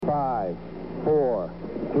5, 4,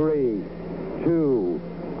 3, 2,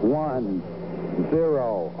 1,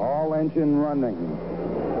 0. All engine running.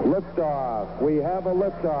 Liftoff. We have a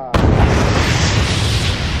liftoff.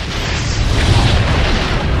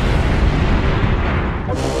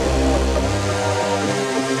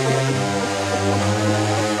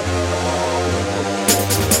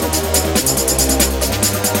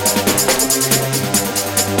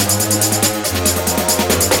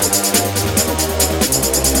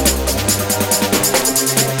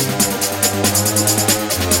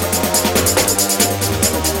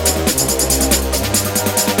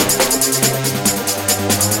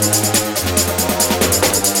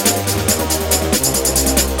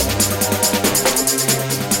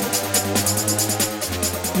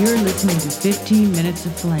 You're listening to 15 Minutes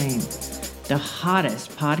of Flame, the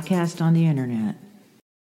hottest podcast on the internet.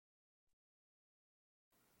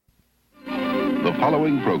 The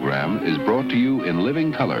following program is brought to you in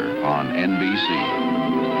living color on NBC.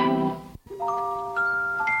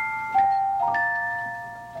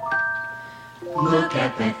 Look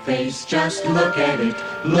at that face, just look at it.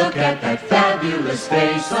 Look at that fabulous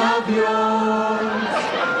face of yours.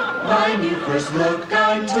 When you first looked,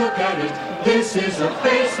 I took at it. This is a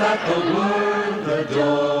face that the world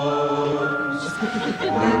adores.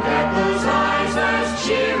 Look at those eyes as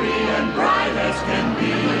cheery and bright as can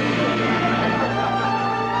be.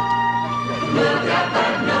 Look at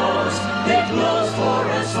that nose, it glows for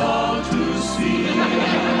us all to see.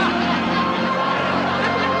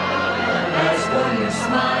 As for your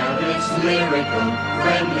smile, it's lyrical,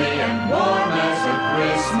 friendly, and warm as a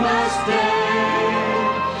Christmas day.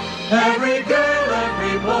 Every girl,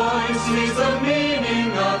 every boy sees the meaning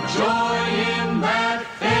of joy in that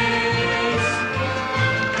face.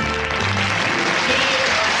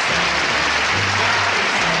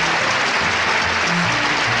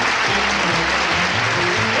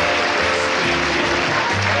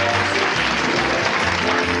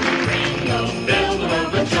 Fill the room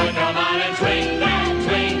with joy, come on and twinkle,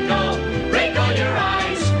 twinkle. Wrinkle your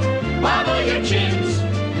eyes, wobble your chins.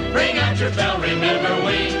 Bring out your bell, remember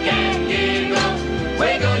wink and giggle.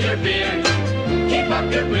 Wiggle your beard, keep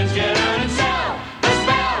up your grins, get out and sell the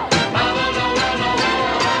spell. Oh, oh, oh, oh,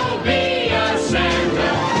 oh, oh, be a Santa,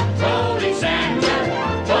 holy Santa,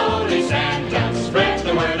 holy Santa. Spread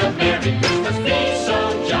the word of Merry Christmas, be so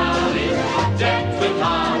jolly, decked with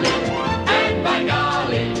holly, and by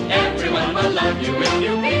golly, everyone will love you if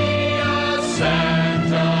you be a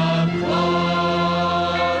Santa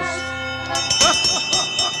Claus.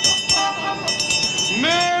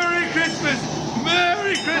 Merry Christmas!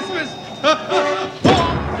 Merry Christmas!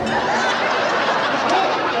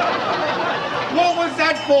 What was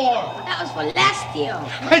that for? That was for last year.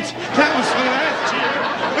 That was for last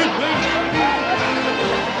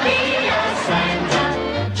Be a Santa,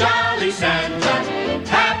 jolly Santa,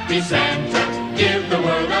 happy Santa, give the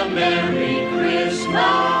world a Merry Christmas.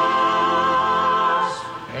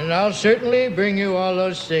 And I'll certainly bring you all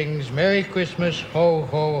those things. Merry Christmas, ho,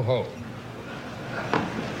 ho, ho.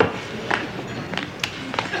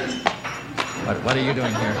 What are you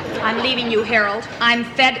doing here? I'm leaving you, Harold. I'm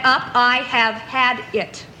fed up. I have had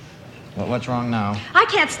it. Well, what's wrong now? I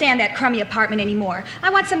can't stand that crummy apartment anymore. I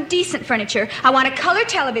want some decent furniture. I want a color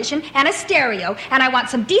television and a stereo. And I want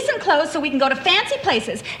some decent clothes so we can go to fancy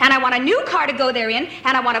places. And I want a new car to go there in.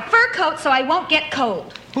 And I want a fur coat so I won't get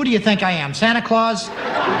cold. Who do you think I am, Santa Claus? Be a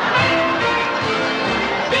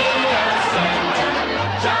Santa,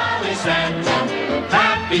 jolly Santa,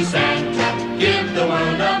 happy Santa, give the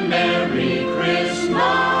world a Merry Christmas.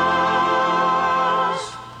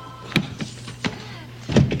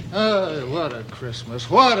 Oh, what a Christmas.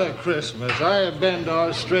 What a Christmas. I have been to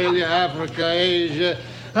Australia, Africa, Asia.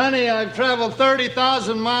 Honey, I've traveled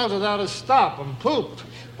 30,000 miles without a stop and pooped.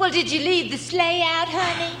 Well, did you leave the sleigh out,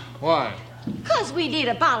 honey? Why? 'Cause we need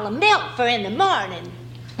a bottle of milk for in the morning.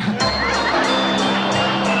 Wag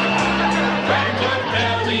your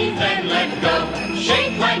belly, then let go.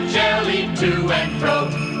 Shake like jelly to and fro.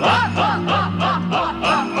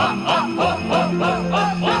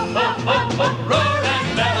 Roar and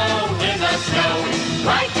bellow in the snow,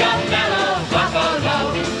 like a mellow buffalo.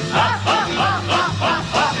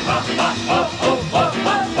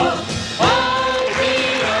 Oh, be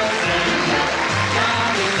a Santa,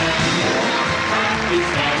 jolly Santa, happy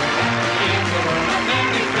Santa, give the world a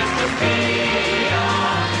Merry Christmas. Be a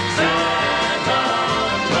Santa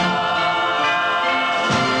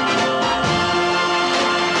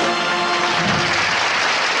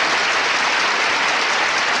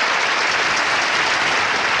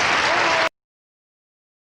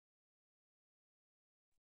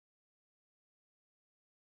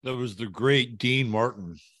That was the great Dean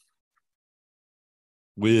Martin.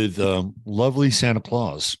 with lovely Santa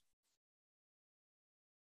Claus,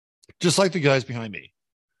 just like the guys behind me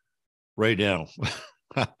right now.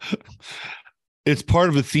 It's part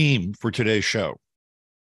of the theme for today's show.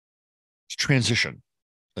 It's transition,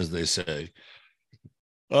 as they say.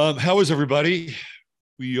 How is everybody?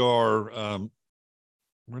 We are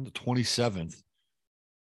we're on the 27th,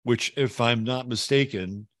 which, if I'm not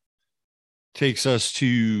mistaken, takes us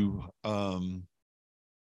to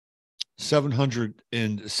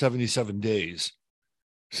 777 days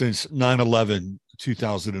since 9/11,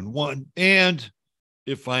 2001. And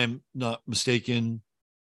if I'm not mistaken,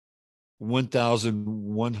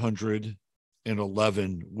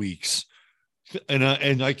 1,111 weeks.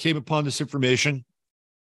 And I came upon this information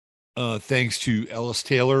thanks to Ellis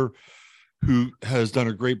Taylor, who has done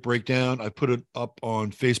a great breakdown. I put it up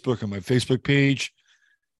on Facebook, on my Facebook page.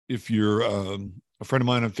 If you're a friend of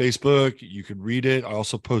mine on Facebook, you can read it. I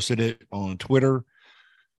also posted it on Twitter.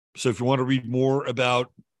 So if you want to read more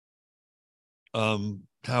about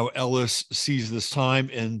how Ellis sees this time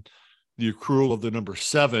and the accrual of the number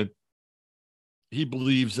 7, he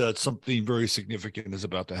believes that something very significant is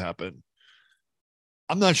about to happen.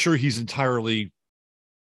 I'm not sure he's entirely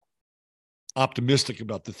optimistic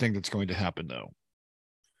about the thing that's going to happen, though.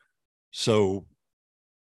 So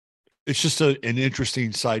it's just an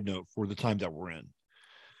interesting side note for the time that we're in.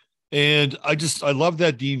 And I love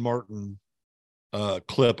that Dean Martin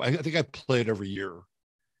clip. I think I play it every year.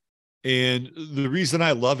 And the reason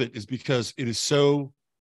I love it is because it is so,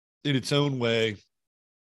 in its own way,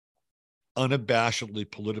 unabashedly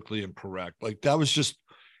politically incorrect. Like, that was just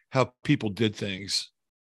how people did things.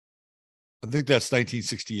 I think that's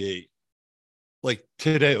 1968. Like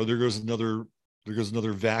today, there goes another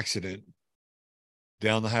accident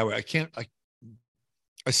down the highway.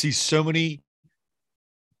 I see so many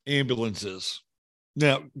ambulances.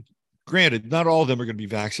 Now, granted, not all of them are going to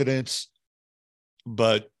be accidents,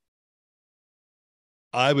 but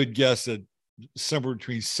I would guess that somewhere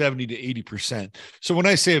between 70 to 80%. So when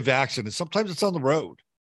I say a accident, sometimes it's on the road.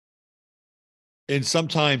 And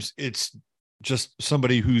sometimes it's just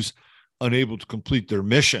somebody who's unable to complete their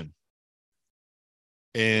mission.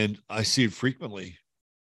 And I see it frequently.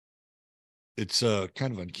 It's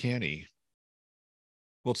kind of uncanny.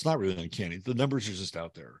 Well, it's not really uncanny. The numbers are just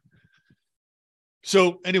out there.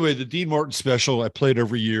 So anyway, the Dean Martin special, I played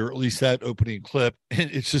every year, at least that opening clip.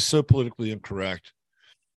 And it's just so politically incorrect,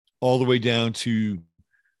 all the way down to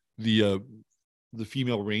the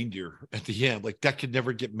female reindeer at the end. Like, that could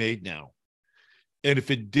never get made now. And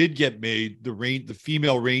if it did get made, the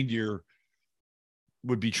female reindeer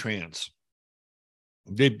would be trans.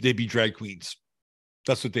 They'd be drag queens.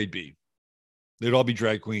 That's what they'd be. They'd all be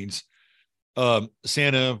drag queens.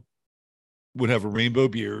 Santa would have a rainbow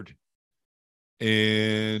beard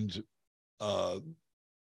and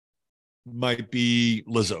might be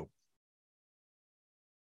Lizzo.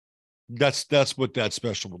 That's what that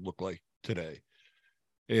special would look like today.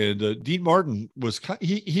 And Dean Martin was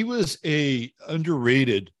he was a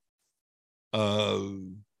underrated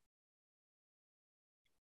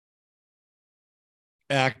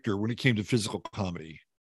actor when it came to physical comedy.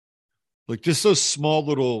 Like, just those small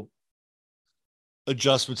little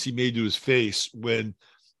adjustments he made to his face when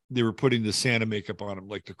they were putting the Santa makeup on him,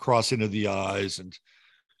 like the crossing of the eyes, and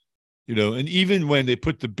and even when they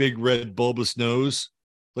put the big red bulbous nose,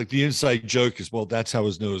 like, the inside joke is, well, that's how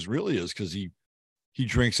his nose really is, because he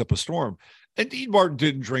drinks up a storm. And Dean Martin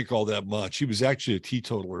didn't drink all that much. He was actually a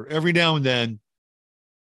teetotaler. Every now and then,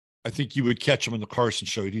 I think you would catch him on the Carson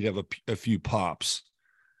show. He'd have a few pops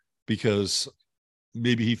because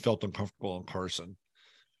maybe he felt uncomfortable on Carson.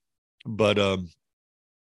 But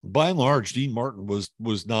by and large, Dean Martin was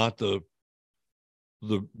not the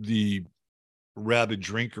rabid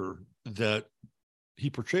drinker that he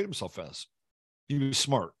portrayed himself as. He was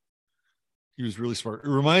smart. He was really smart. It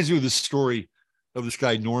reminds me of this story of this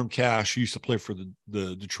guy, Norm Cash, who used to play for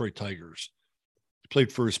the Detroit Tigers. He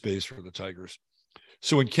played first base for the Tigers.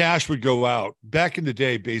 So when Cash would go out, back in the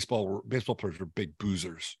day, baseball players were big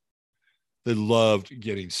boozers. They loved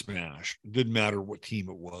getting smashed. It didn't matter what team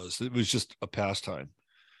it was. It was just a pastime.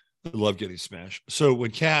 They loved getting smashed. So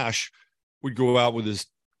when Cash would go out with his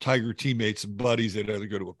Tiger teammates and buddies, they'd either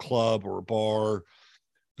go to a club or a bar,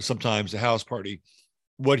 sometimes a house party.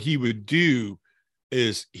 What he would do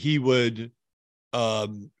is he would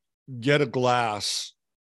get a glass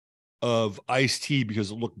of iced tea because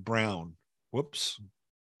it looked brown. Whoops.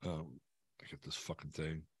 I get this fucking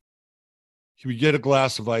thing. He would get a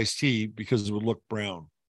glass of iced tea because it would look brown.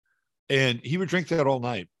 And he would drink that all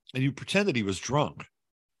night. And he would pretend that he was drunk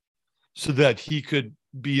so that he could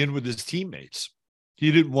be in with his teammates.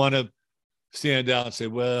 He didn't want to stand out and say,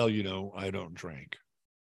 well, I don't drink.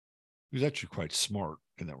 He was actually quite smart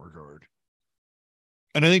in that regard.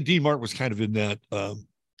 And I think Dean Martin was kind of in that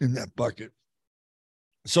bucket.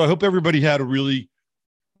 So I hope everybody had a really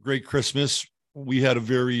great Christmas. We had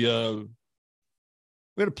a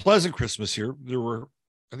pleasant Christmas here. There were,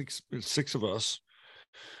 I think, 6 of us.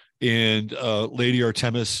 And Lady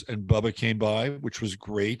Artemis and Bubba came by, which was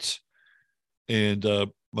great. And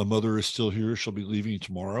my mother is still here. She'll be leaving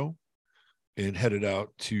tomorrow and headed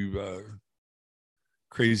out to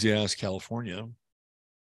crazy ass California.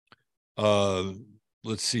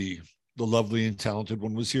 Let's see. The lovely and talented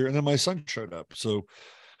one was here. And then my son showed up. So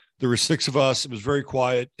there were 6 of us. It was very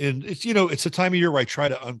quiet. And it's, it's a time of year where I try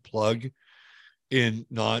to unplug and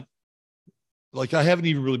not, like, I haven't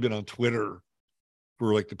even really been on Twitter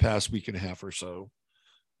for like the past week and a half or so,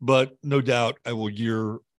 but no doubt I will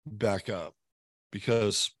gear back up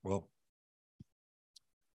because, well,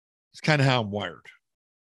 it's kind of how I'm wired,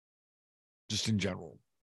 just in general.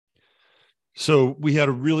 So we had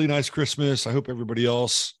a really nice Christmas. I hope everybody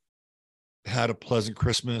else had a pleasant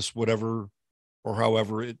Christmas, whatever or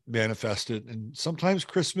however it manifested. And sometimes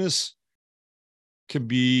Christmas can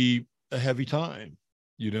be a heavy time.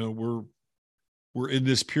 We're in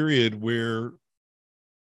this period where,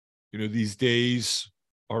 these days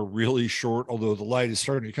are really short, although the light is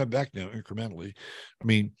starting to come back now incrementally. I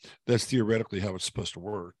mean, that's theoretically how it's supposed to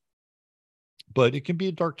work. But it can be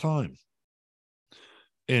a dark time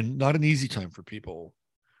and not an easy time for people.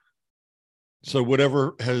 So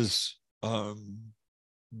whatever has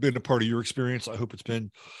been a part of your experience, I hope it's been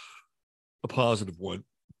a positive one.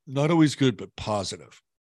 Not always good, but positive.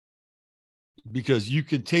 Because you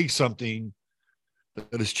can take something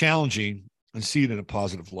that is challenging and see it in a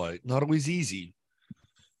positive light. Not always easy,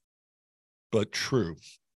 but true.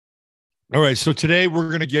 All right, so today we're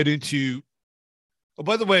going to get into, oh,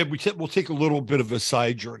 by the way, we'll take a little bit of a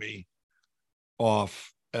side journey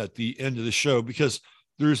off at the end of the show because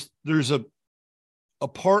there's a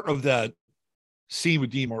part of that scene with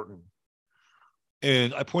Dean Martin,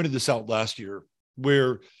 and I pointed this out last year,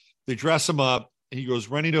 where they dress him up and he goes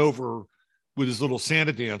running over with his little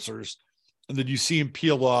Santa dancers, and then you see him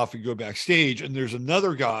peel off and go backstage, and there's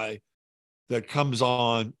another guy that comes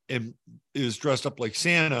on and is dressed up like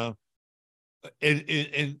Santa,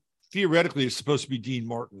 and theoretically it's supposed to be Dean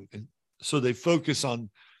Martin, and so they focus on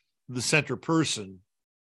the center person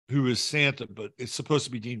who is Santa, but it's supposed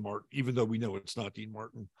to be Dean Martin, even though we know it's not Dean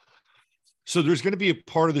Martin. So there's going to be a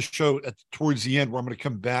part of the show towards the end where I'm going to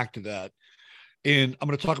come back to that, and I'm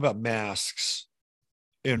going to talk about masks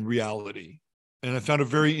and reality. And I found a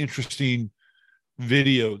very interesting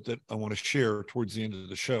video that I want to share towards the end of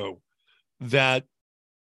the show that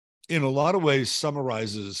in a lot of ways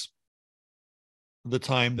summarizes the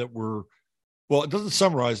time that it doesn't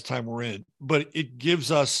summarize the time we're in, but it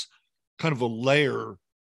gives us kind of a layer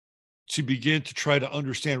to begin to try to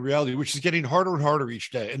understand reality, which is getting harder and harder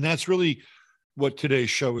each day. And that's really what today's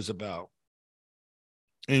show is about.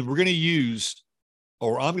 And we're going to use,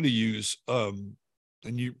 or I'm going to use, and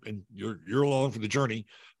you're along for the journey,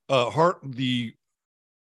 the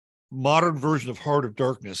modern version of Heart of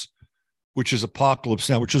Darkness, which is Apocalypse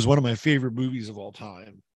Now, which is one of my favorite movies of all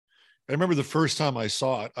time. I remember the first time I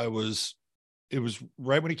saw it, it was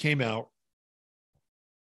right when it came out.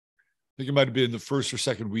 I think it might have been the first or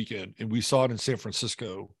second weekend, and we saw it in San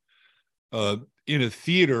Francisco in a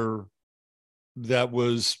theater that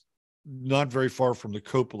was not very far from the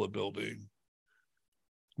Coppola building,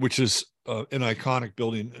 which is an iconic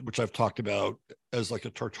building, which I've talked about as like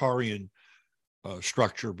a Tartarian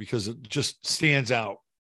structure because it just stands out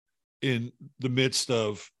in the midst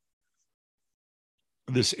of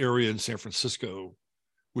this area in San Francisco,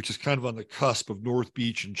 which is kind of on the cusp of North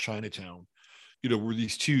Beach and Chinatown, where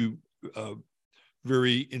these two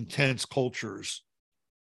very intense cultures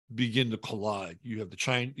begin to collide. You have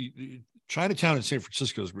the Chinatown in San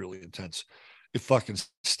Francisco is really intense. It fucking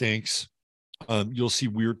stinks. You'll see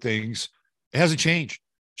weird things. It hasn't changed.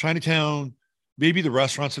 Chinatown, maybe the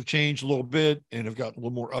restaurants have changed a little bit and have gotten a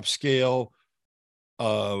little more upscale.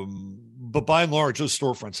 But by and large, those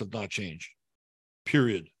storefronts have not changed.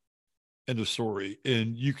 Period. End of story.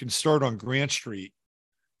 And you can start on Grant Street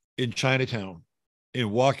in Chinatown and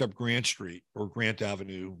walk up Grant Street or Grant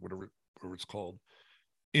Avenue, whatever it's called.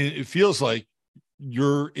 And it feels like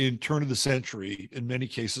you're in turn of the century in many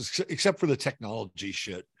cases, except for the technology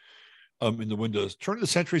shit in the windows. Turn of the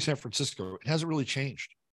century San Francisco, it hasn't really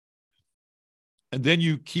changed. And then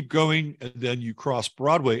you keep going, and then you cross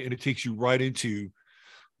Broadway, and it takes you right into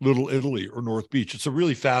Little Italy or North Beach. It's a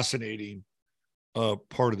really fascinating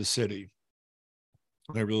part of the city.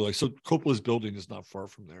 And I really like, so Coppola's building is not far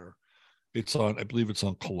from there. It's on, I believe it's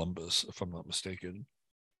on Columbus, if I'm not mistaken.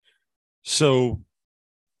 So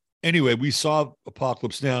anyway, we saw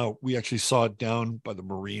Apocalypse Now. We actually saw it down by the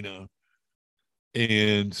marina.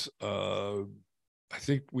 And I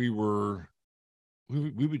think we were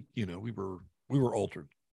altered.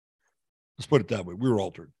 Let's put it that way. We were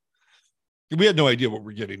altered. We had no idea what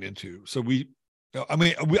we're getting into. So I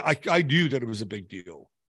knew that it was a big deal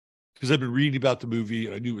because I've been reading about the movie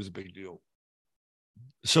and I knew it was a big deal.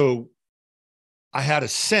 So I had a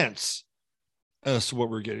sense as to what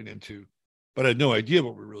we're getting into, but I had no idea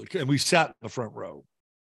what we really could. And we sat in the front row.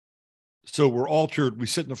 So we're altered. We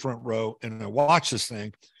sit in the front row and I watch this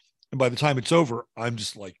thing. And by the time it's over, I'm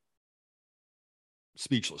just like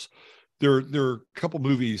speechless. There are a couple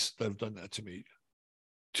movies that have done that to me.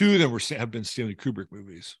 Two of them have been Stanley Kubrick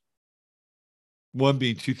movies. One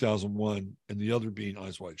being 2001 and the other being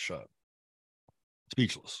Eyes Wide Shut.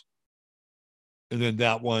 Speechless. And then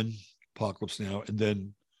that one, Apocalypse Now, and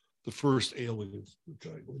then the first Alien, which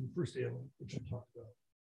I talked about.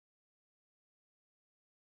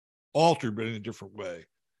 Altered, but in a different way.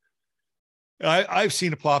 I've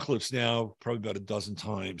seen Apocalypse Now probably about a dozen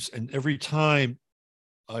times, and every time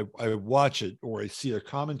I watch it or I see a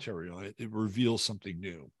commentary on it, it reveals something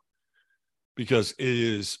new. Because it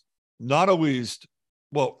is not always,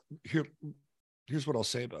 well, here's what I'll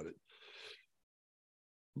say about it.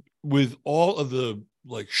 With all of the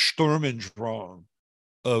like Sturm und Drang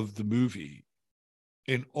of the movie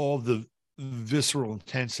and all the visceral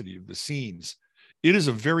intensity of the scenes, it is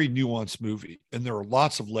a very nuanced movie, and there are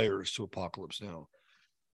lots of layers to Apocalypse Now.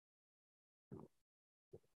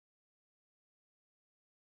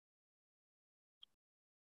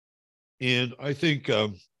 And I think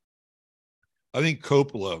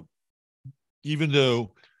Coppola, even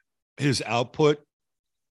though his output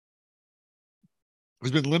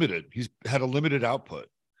has been limited, he's had a limited output,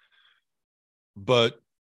 but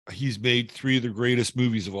he's made three of the greatest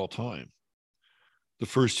movies of all time. The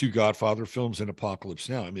first two Godfather films and Apocalypse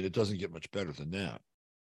Now. I mean, it doesn't get much better than that.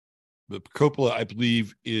 But Coppola, I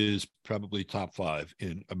believe, is probably top 5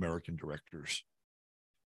 in American directors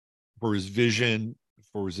for his vision,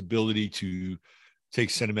 for his ability to take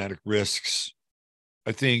cinematic risks.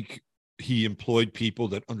 I think he employed people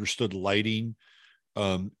that understood lighting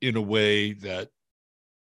in a way that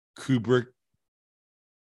Kubrick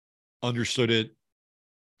understood it.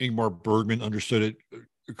 Ingmar Bergman understood it.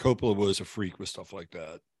 Coppola was a freak with stuff like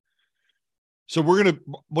that. So what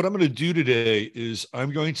I'm going to do today is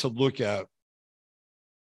I'm going to look at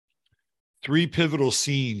 3 pivotal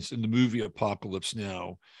scenes in the movie Apocalypse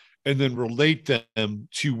Now, and then relate them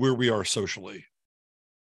to where we are socially.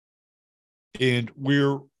 And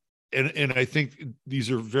I think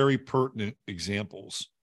these are very pertinent examples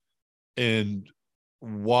and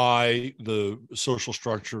why the social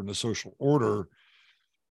structure and the social order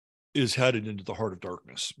is headed into the heart of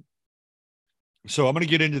darkness. So I'm going to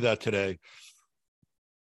get into that today.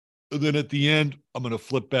 And then at the end, I'm going to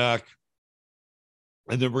flip back,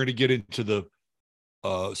 and then we're going to get into the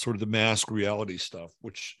sort of the mask reality stuff,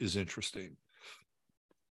 which is interesting.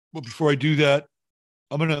 But before I do that,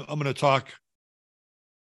 I'm gonna talk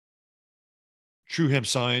True Hemp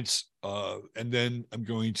Science, and then I'm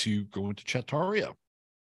going to go into Chattaria.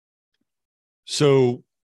 So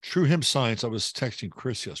True Hemp Science, I was texting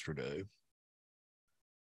Chris yesterday.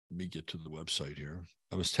 Let me get to the website here.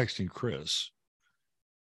 I was texting Chris,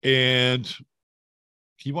 and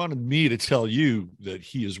he wanted me to tell you that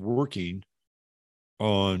he is working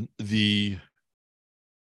on the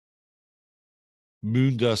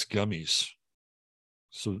moon dust gummies.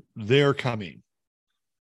 So they're coming.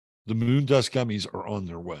 The moon dust gummies are on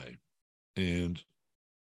their way. And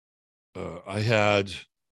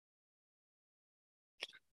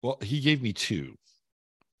he gave me 2.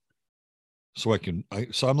 So I'm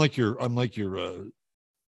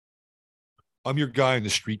your guy in the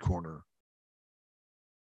street corner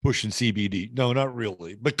pushing CBD. No, not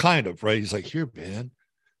really, but kind of, right? He's like, here, man,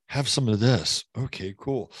 have some of this. Okay,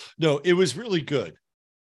 cool. No, it was really good.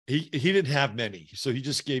 He didn't have many, so he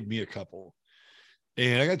just gave me a couple.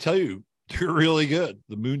 And I got to tell you, they're really good.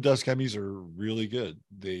 The moon dust gummies are really good.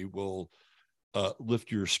 They will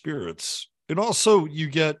lift your spirits. And also you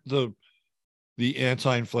get the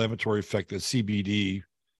anti-inflammatory effect that CBD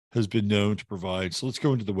has been known to provide. So let's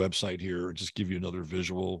go into the website here and just give you another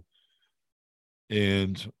visual.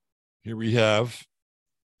 And here we have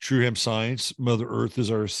True Hemp Science. Mother Earth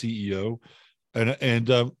is our CEO.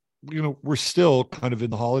 And we're still kind of in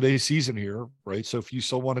the holiday season here, right? So if you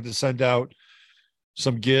still wanted to send out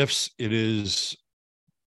some gifts, I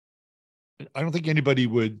don't think anybody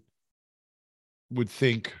would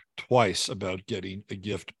think twice about getting a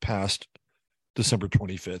gift past December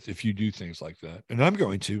 25th if you do things like that. And I'm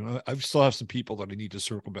going to. I still have some people that I need to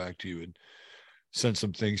circle back to and send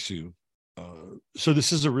some things to. So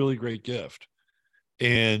this is a really great gift.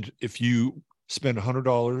 And if you spend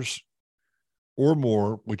 $100 or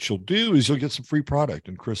more, what you'll do is you'll get some free product.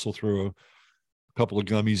 And Chris will throw a couple of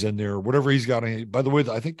gummies in there, whatever he's got. By the way,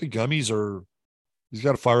 I think the gummies he's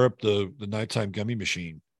got to fire up the nighttime gummy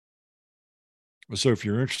machine. So if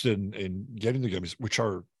you're interested in getting the gummies, which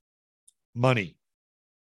are money,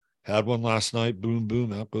 had one last night, boom,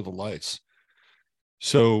 boom, out go the lights.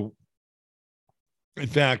 So in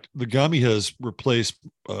fact, the gummy has replaced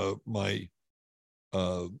my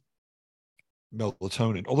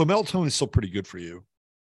melatonin, although melatonin is still pretty good for you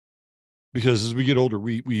because as we get older,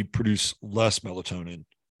 we produce less melatonin.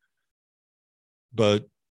 But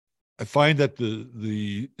I find that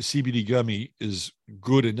the CBD gummy is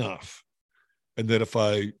good enough. And that if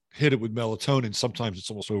I hit it with melatonin, sometimes it's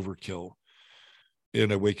almost overkill.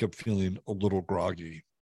 And I wake up feeling a little groggy.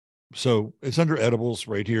 So it's under edibles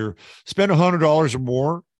right here. Spend $100 or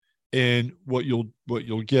more, and what you'll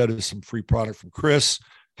get is some free product from Chris.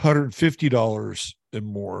 $150 and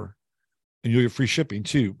more, and you'll get free shipping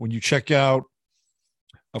too. When you check out,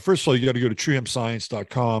 first of all, you got to go to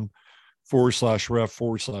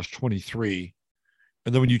truehempscience.com/ref/23.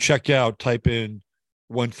 And then when you check out, type in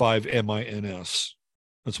 15MINS.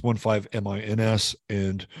 That's 15MINS.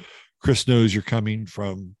 And Chris knows you're coming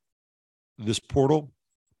from this portal,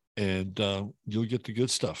 and you'll get the good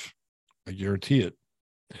stuff. I guarantee it.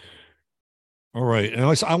 All right. And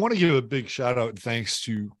I want to give a big shout out and thanks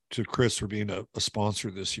to Chris for being a sponsor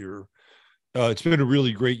this year. It's been a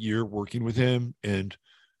really great year working with him and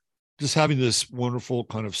just having this wonderful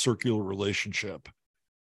kind of circular relationship,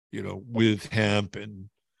 with hemp and,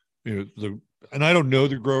 and I don't know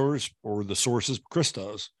the growers or the sources, Chris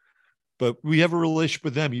does, but we have a relationship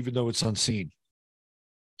with them, even though it's unseen.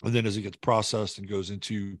 And then as it gets processed and goes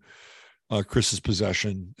into Chris's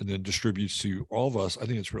possession and then distributes to all of us, I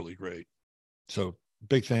think it's really great. So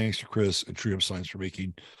big thanks to Chris and True Hemp Science for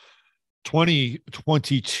making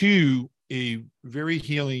 2022 a very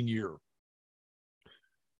healing year.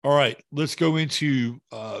 All right, let's go into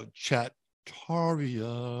Chataria,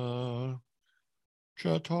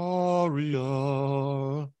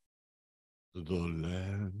 the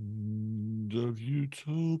land of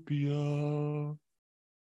utopia.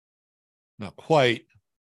 Not quite,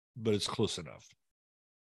 but it's close enough.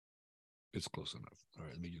 It's close enough. All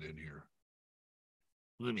right, let me get in here.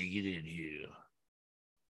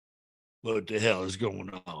 What the hell is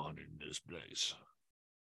going on in this place?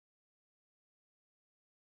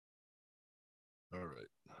 All right.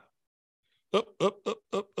 Up. I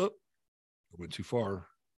went too far.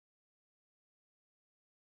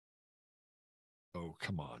 Oh,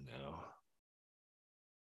 come on now.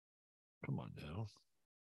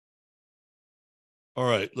 All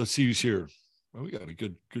right, let's see who's here. Well, we got a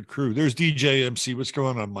good crew. There's DJ MC. What's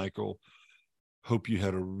going on, Michael? Hope you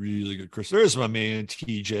had a really good Christmas. There's my man,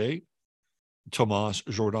 TJ, Tomas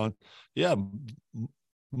Jordan. Yeah,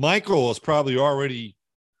 Michael has probably already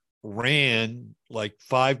ran like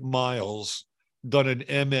 5 miles, done an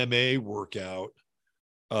MMA workout,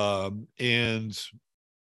 and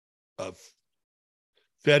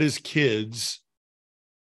fed his kids,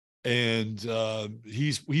 and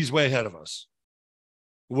he's way ahead of us.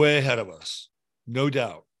 Way ahead of us, no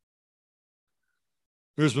doubt.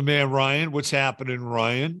 There's my man, Ryan. What's happening,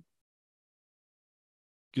 Ryan?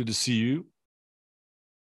 Good to see you.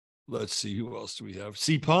 Let's see, who else do we have?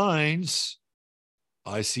 C. Pines.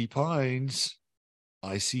 I see Pines.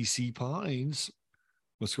 I see C. Pines.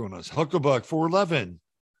 What's going on? Hucklebuck 411.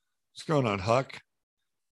 What's going on, Huck?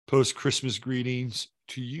 Post-Christmas greetings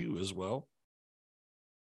to you as well.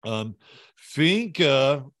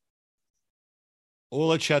 Finca.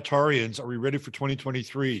 Ola Chatarians, are we ready for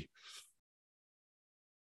 2023?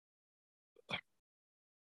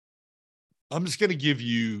 I'm just going to give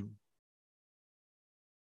you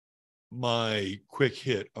my quick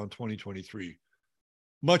hit on 2023.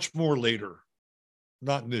 Much more later,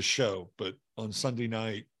 not in this show, but on Sunday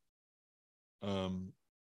night.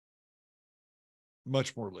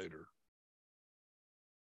 Much more later.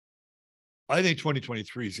 I think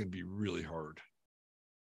 2023 is going to be really hard.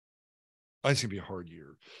 I think it's going to be a hard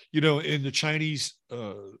year. In the Chinese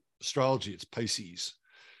astrology, it's Pisces.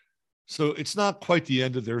 So it's not quite the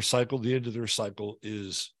end of their cycle. The end of their cycle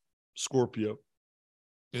is Scorpio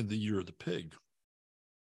in the year of the pig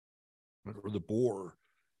or the boar.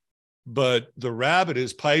 But the rabbit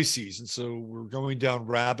is Pisces. And so we're going down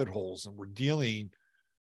rabbit holes and we're dealing,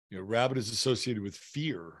 rabbit is associated with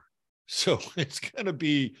fear. So it's going to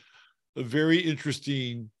be a very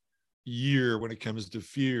interesting year when it comes to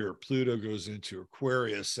fear. Pluto goes into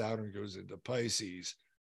Aquarius, Saturn goes into Pisces,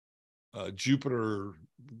 Jupiter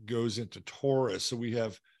goes into Taurus. So we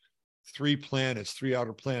have three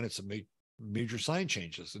outer planets that make major sign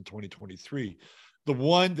changes in 2023. The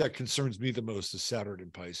one that concerns me the most is Saturn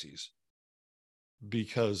in Pisces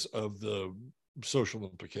because of the social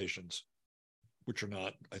implications, which are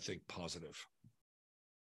not, I think, positive.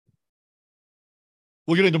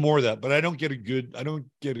 We'll get into more of that, but I don't get a good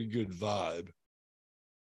vibe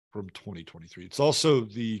from 2023. It's also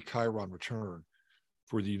the Chiron return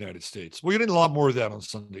for the United States. We'll get into a lot more of that on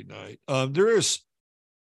Sunday night. There is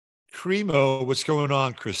Cremo. What's going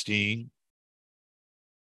on, Christine?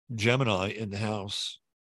 Gemini in the house.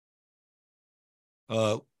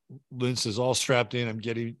 Lynn says, all strapped in. I'm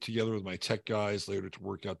getting together with my tech guys later to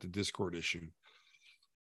work out the Discord issue.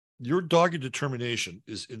 Your dogged determination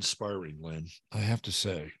is inspiring, Lynn. I have to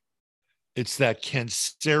say. It's that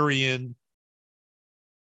Cancerian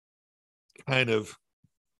kind of,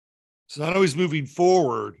 it's not always moving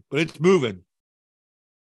forward, but it's moving.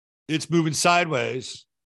 It's moving sideways,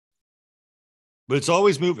 but it's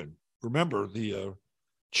always moving. Remember, the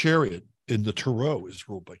chariot in the Tarot is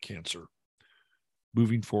ruled by Cancer.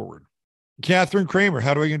 Moving forward. Catherine Kramer,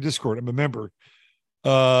 how do I get in Discord? I'm a member.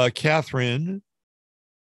 Catherine,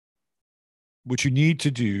 what you need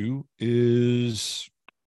to do is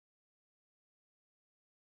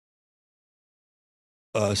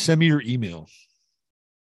send me your email.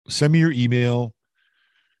 Send me your email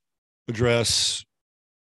address.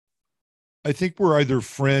 I think we're either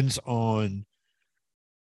friends on,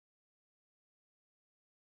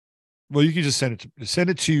 well, you can just send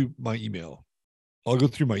it to my email. I'll go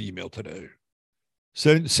through my email today.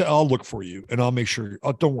 I'll look for you and I'll make sure.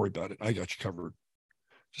 Don't worry about it. I got you covered.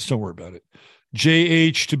 Just don't worry about it.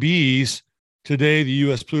 JH to B's. Today, the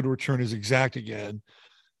U.S. Pluto return is exact again.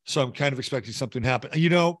 So I'm kind of expecting something to happen. You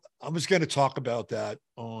know, I was going to talk about that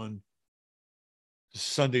on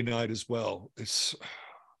Sunday night as well. It's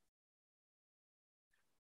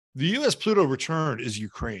the U.S. Pluto return is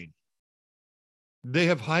Ukraine. They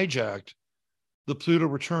have hijacked the Pluto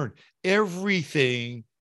return. Everything.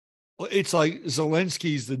 It's like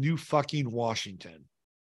Zelensky's the new fucking Washington.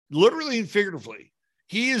 Literally and figuratively.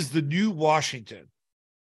 He is the new Washington.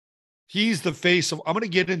 He's the face of, I'm going to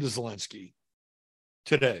get into Zelensky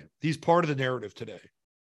today. He's part of the narrative today.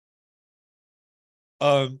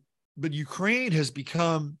 But Ukraine has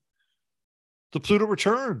become the Pluto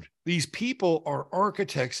return. These people are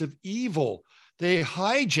architects of evil. They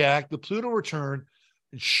hijacked the Pluto return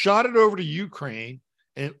and shot it over to Ukraine,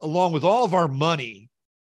 and along with all of our money,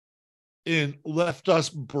 and left us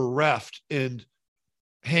bereft and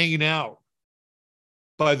hanging out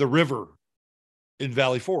by the river in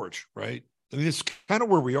Valley Forge, right? I mean, it's kind of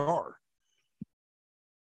where we are.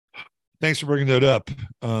 Thanks for bringing that up.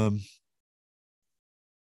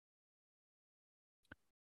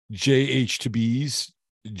 JH to B's,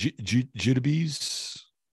 Jittebees.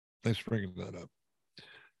 Thanks for bringing that up.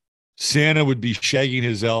 Santa would be shagging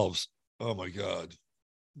his elves. Oh my God.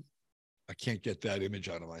 I can't get that image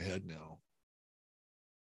out of my head now.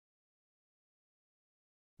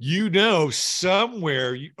 You know,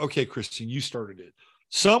 somewhere, okay, Christine, you started it.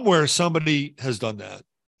 Somewhere somebody has done that.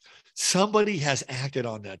 Somebody has acted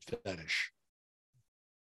on that fetish.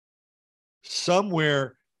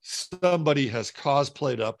 Somewhere somebody has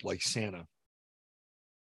cosplayed up like Santa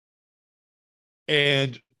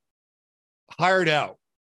and hired out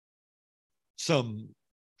some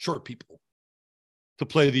short people to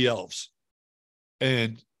play the elves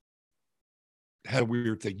and had a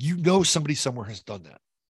weird thing. You know, somebody somewhere has done that.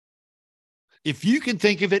 If you can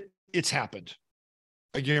think of it, it's happened.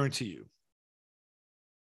 I guarantee you.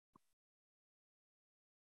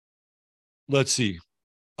 Let's see.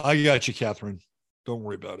 I got you, Catherine. Don't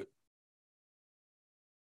worry about it.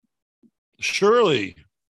 Shirley,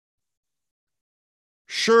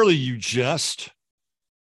 you just.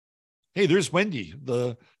 Hey, there's Wendy,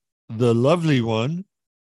 the lovely one.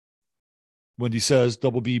 Wendy says,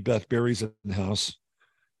 Double B, Beth Berry's in the house.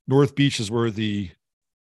 North Beach is where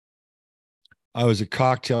I was a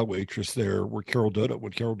cocktail waitress there when Carol Doda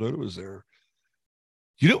was there.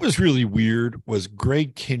 You know what was really weird was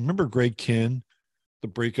Greg Kinn. Remember Greg Kinn, the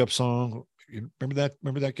breakup song? Remember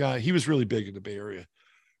that guy? He was really big in the Bay Area.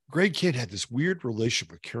 Greg Kinn had this weird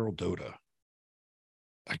relationship with Carol Doda.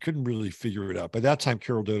 I couldn't really figure it out. By that time,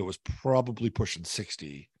 Carol Doda was probably pushing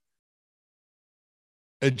 60.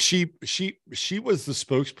 And she was the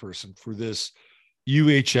spokesperson for this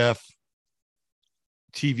UHF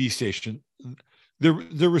TV station.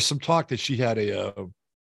 There was some talk that she had a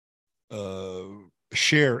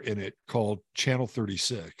share in it called Channel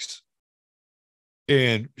 36.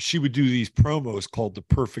 And she would do these promos called the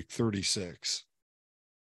Perfect 36.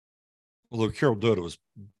 Although Carol Dodo was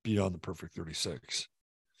beyond the Perfect 36.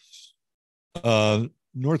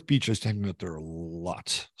 North Beach, I was hanging out there a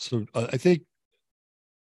lot. So I think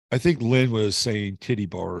Lynn was saying titty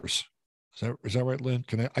bars. Is that right, Lynn?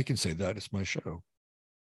 I can say that. It's my show.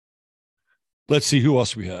 Let's see who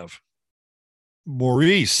else we have.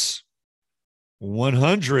 Maurice,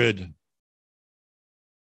 100.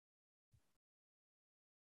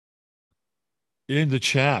 In the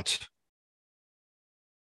chat.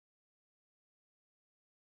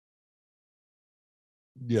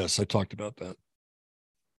 Yes, I talked about that.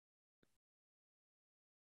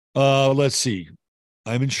 Let's see.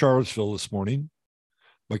 I'm in Charlottesville this morning.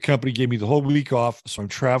 My company gave me the whole week off, so I'm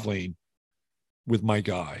traveling with my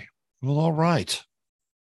guy. Well, all right.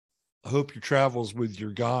 I hope your travels with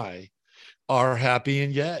your guy are happy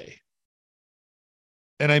and gay.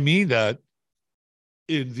 And I mean that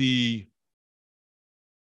in the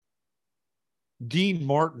Dean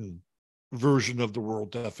Martin version of the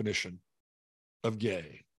world definition of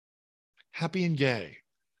gay. Happy and gay.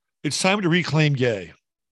 It's time to reclaim gay.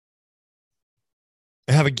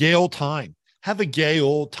 Have a gay old time. Have a gay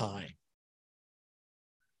old time.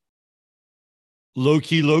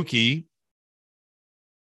 Loki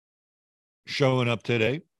showing up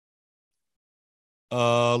today.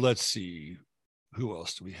 Let's see. Who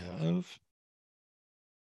else do we have?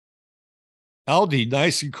 Aldi,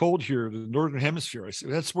 nice and cold here in the Northern Hemisphere. I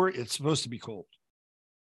said, that's where it's supposed to be cold.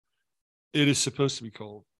 It is supposed to be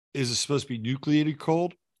cold. Is it supposed to be nucleated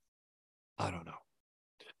cold? I don't know.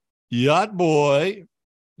 Yacht boy.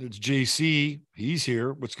 It's JC. He's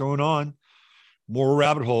here. What's going on? More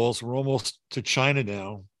rabbit holes. We're almost to China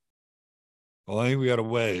now. Well, I think we got a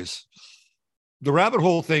ways. The rabbit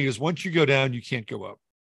hole thing is once you go down, you can't go up.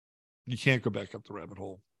 You can't go back up the rabbit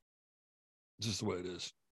hole. It's just the way it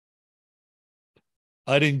is.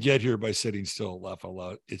 I didn't get here by sitting still, laugh out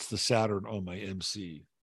loud. It's the Saturn on my MC.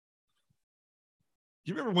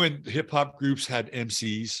 You remember when hip hop groups had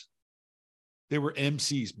MCs? They were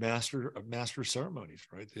MCs, master ceremonies,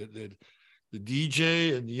 right? The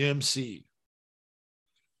DJ and the MC.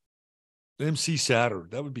 MC Saturn,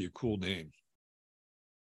 that would be a cool name.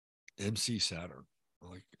 MC Saturn.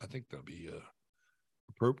 I think that'd be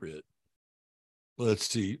appropriate. Let's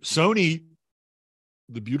see. Sony,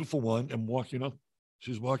 the beautiful one, and walking up.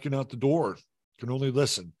 She's walking out the door. Can only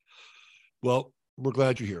listen. Well, we're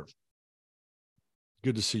glad you're here.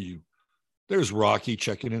 Good to see you. There's Rocky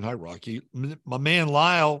checking in. Hi, Rocky. My man,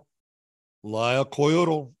 Lyle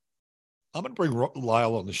Coyote. I'm going to bring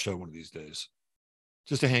Lyle on the show one of these days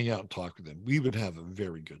just to hang out and talk with him. We would have a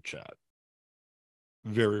very good chat.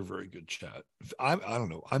 Very, very good chat. I don't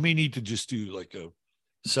know. I may need to just do like a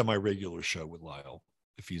semi-regular show with Lyle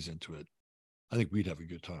if he's into it. I think we'd have a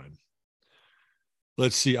good time.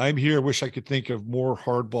 Let's see. I'm here. I wish I could think of more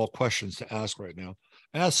hardball questions to ask right now.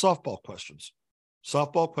 Ask softball questions.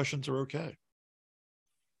 Softball questions are okay.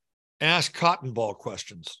 Ask cotton ball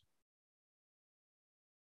questions.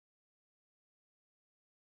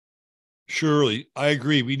 Surely, I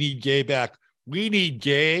agree. We need gay back. We need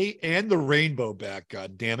gay and the rainbow back,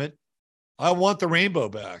 God damn it. I want the rainbow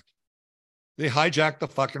back. They hijacked the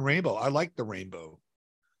fucking rainbow. I like the rainbow.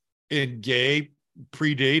 And gay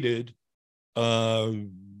predated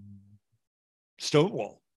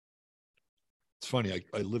Stonewall. It's funny,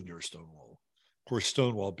 I live near Stonewall. Of course,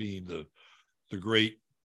 Stonewall being the great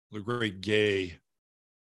gay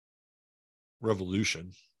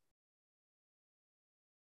revolution.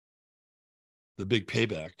 The big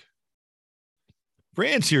payback.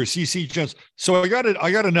 Fran's here, CC Jones. So I got an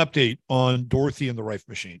update on Dorothy and the Rife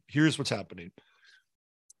Machine. Here's what's happening.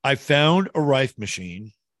 I found a Rife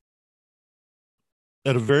Machine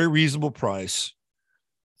at a very reasonable price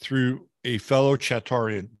through a fellow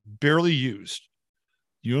Chattarian, barely used.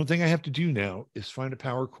 The only thing I have to do now is find a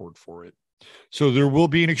power cord for it. So there will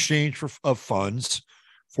be an exchange of funds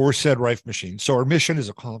for said Rife Machine. So our mission is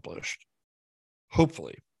accomplished.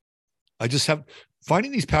 Hopefully. I just have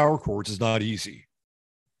finding these power cords is not easy.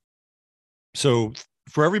 So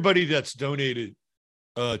for everybody that's donated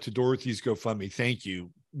to Dorothy's GoFundMe, thank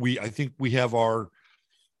you. I think we have our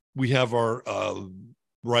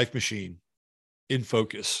Rife Machine in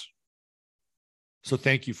focus. So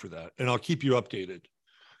thank you for that. And I'll keep you updated.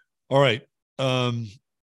 All right. Who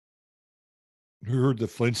heard the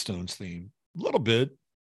Flintstones theme? A little bit.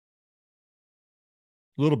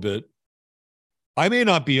 I may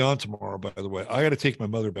not be on tomorrow, by the way. I got to take my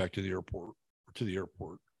mother back to the airport.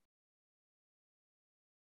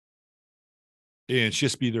 And she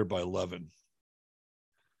has to be there by 11.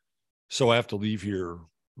 So I have to leave here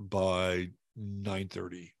by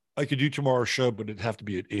 9:30. I could do tomorrow's show, but it'd have to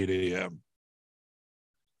be at 8 a.m.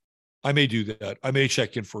 I may do that. I may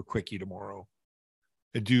check in for a quickie tomorrow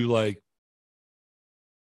and do like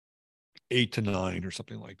 8 to 9 or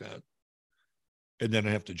something like that. And then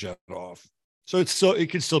I have to jet off. So it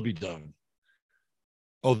can still be done.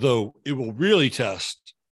 Although it will really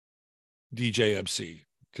test DJ MC,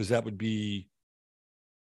 because that would be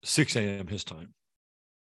 6 a.m. his time.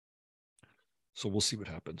 So we'll see what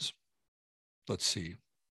happens. Let's see.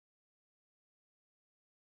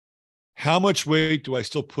 How much weight do I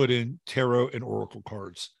still put in tarot and oracle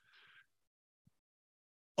cards?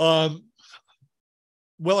 Well,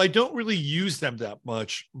 I don't really use them that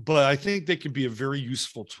much, but I think they can be a very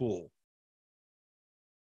useful tool.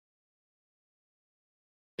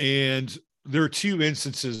 And there are 2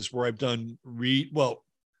 instances where I've done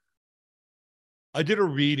I did a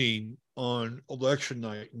reading on election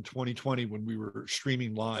night in 2020 when we were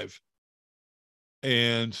streaming live.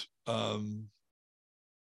 And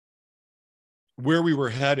where we were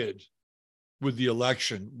headed with the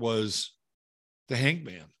election was the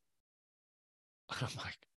hangman. I'm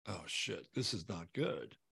like, oh shit, this is not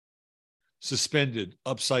good. Suspended,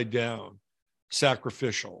 upside down,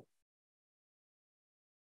 sacrificial.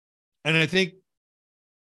 And I think,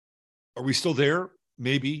 are we still there?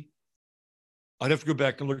 Maybe. I'd have to go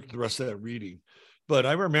back and look at the rest of that reading. But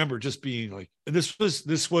I remember just being like, and this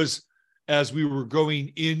was as we were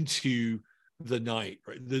going into the night,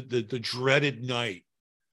 right? The dreaded night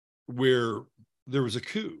where there was a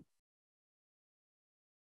coup.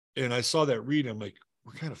 And I saw that reading. I'm like,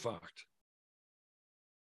 we're kind of fucked.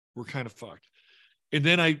 We're kind of fucked. And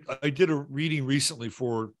then I did a reading recently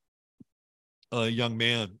for a young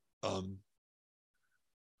man who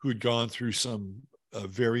had gone through some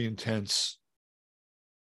very intense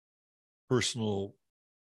personal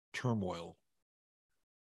turmoil.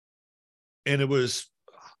 And it was,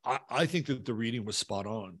 I think that the reading was spot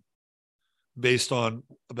on based on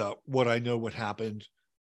about what I know what happened.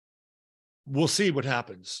 We'll see what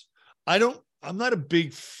happens. I'm not a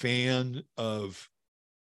big fan of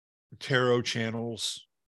tarot channels,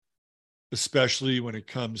 especially when it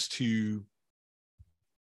comes to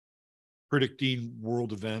predicting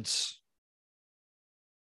world events.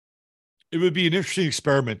 It would be an interesting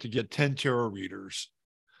experiment to get 10 tarot readers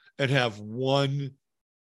and have one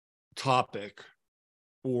topic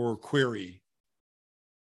or query,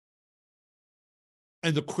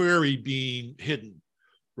 and the query being hidden,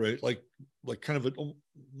 right? Like kind of it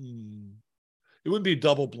wouldn't be a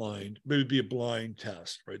double blind, but it would be a blind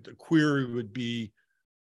test, right? The query would be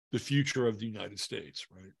the future of the United States,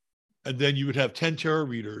 right? And then you would have 10 tarot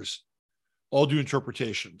readers all do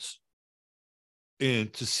interpretations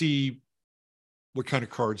and to see what kind of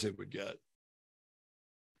cards they would get.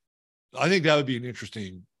 I think that would be an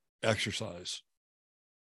interesting exercise.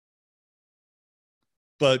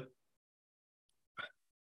 But,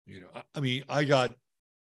 I mean, I got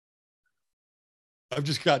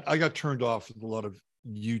turned off with a lot of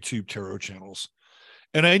YouTube tarot channels.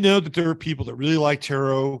 And I know that there are people that really like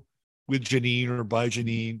tarot with Janine or by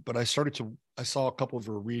Janine, but I saw a couple of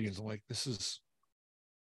her readings. I'm like, this is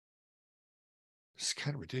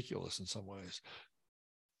kind of ridiculous in some ways.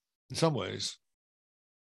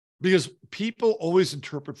 Because people always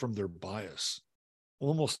interpret from their bias.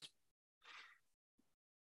 Almost.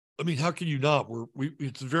 I mean, how can you not?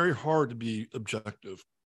 It's very hard to be objective.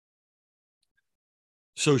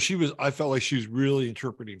 So I felt like she was really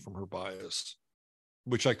interpreting from her bias,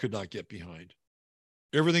 which I could not get behind.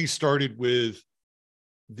 Everything started with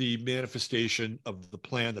the manifestation of the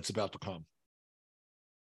plan that's about to come.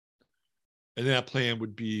 And that plan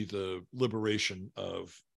would be the liberation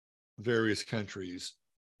of various countries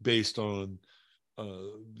based on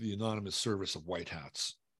the anonymous service of white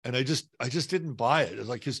hats. And I just didn't buy it. It's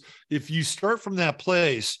like, because if you start from that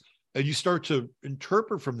place and you start to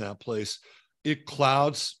interpret from that place, it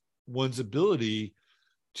clouds one's ability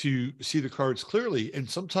to see the cards clearly. And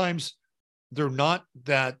sometimes they're not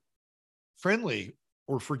that friendly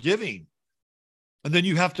or forgiving. And then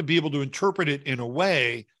you have to be able to interpret it in a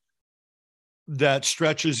way that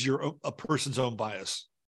stretches a person's own bias.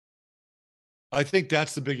 I think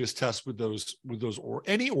that's the biggest test with those or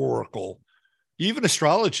any oracle, even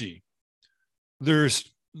astrology. There's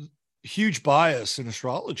huge bias in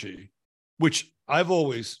astrology, which I've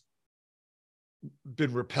always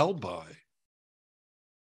been repelled by.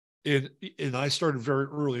 And I started very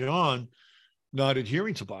early on not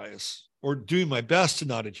adhering to bias, or doing my best to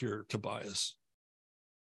not adhere to bias.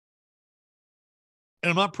 And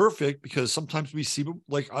I'm not perfect, because sometimes we see,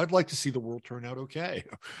 like, I'd like to see the world turn out okay,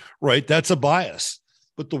 right? That's a bias,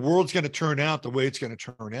 but the world's going to turn out the way it's going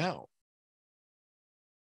to turn out.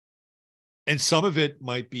 And some of it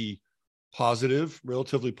might be positive,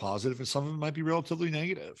 relatively positive, and some of it might be relatively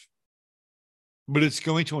negative. But it's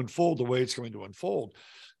going to unfold the way it's going to unfold.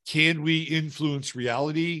 Can we influence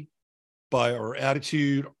reality by our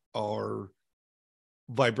attitude, our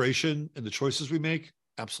vibration, and the choices we make?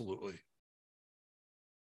 Absolutely.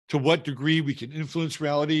 To what degree we can influence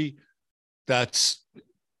reality, that's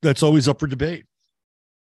always up for debate.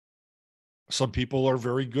 Some people are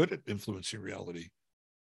very good at influencing reality,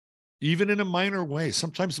 even in a minor way.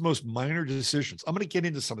 Sometimes the most minor decisions, I'm going to get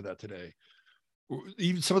into some of that today.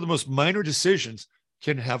 Even some of the most minor decisions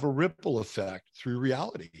can have a ripple effect through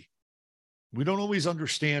reality. We don't always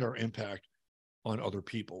understand our impact on other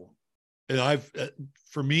people. And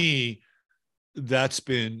for me, that's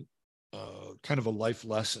been kind of a life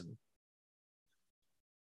lesson.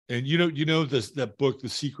 And that book, The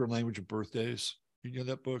Secret Language of Birthdays. You know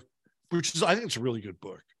that book, which is, I think it's a really good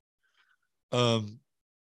book.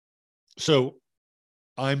 So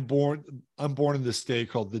I'm born in this day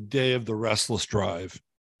called the Day of the Restless Drive,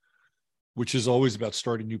 which is always about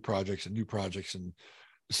starting new projects. And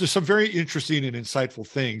so some very interesting and insightful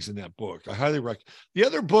things in that book. I highly recommend. The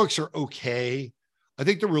other books are okay. I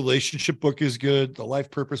think the relationship book is good. The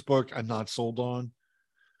life purpose book, I'm not sold on.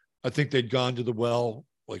 I think they'd gone to the well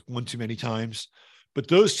like one too many times. But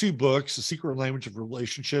those two books, The Secret Language of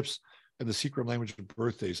Relationships and The Secret Language of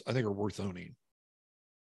Birthdays, I think are worth owning.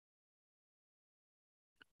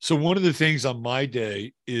 So one of the things on my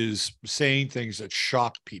day is saying things that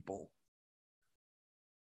shock people,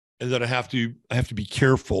 and that I have to be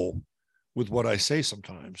careful with what I say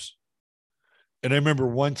sometimes. And I remember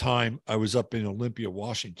one time I was up in Olympia,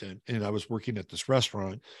 Washington, and I was working at this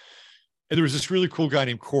restaurant, and there was this really cool guy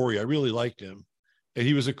named Corey. I really liked him, and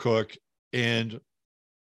he was a cook. And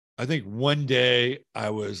I think one day I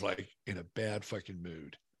was like in a bad fucking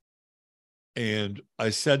mood, and I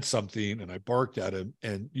said something and I barked at him,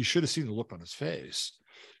 and you should have seen the look on his face.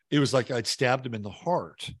 It was like I'd stabbed him in the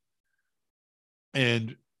heart.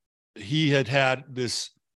 And he had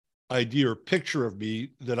this idea or picture of me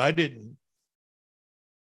that I didn't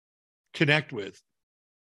connect with.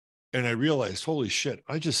 And I realized, holy shit,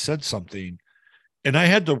 I just said something. And I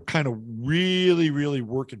had to kind of really, really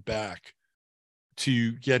work it back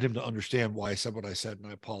to get him to understand why I said what I said. And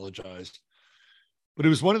I apologized. But it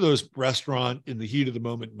was one of those restaurant in the heat of the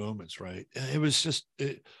moment moments, right? It was just,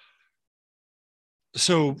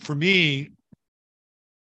 so for me,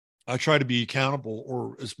 I try to be accountable,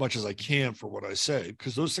 or as much as I can, for what I say,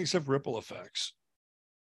 because those things have ripple effects.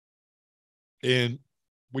 And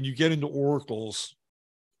when you get into oracles,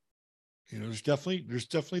 there's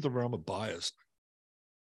definitely the realm of bias.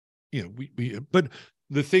 But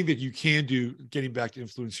the thing that you can do, getting back to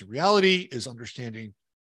influencing reality, is understanding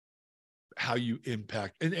how you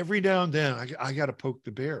impact. And every now and then I got to poke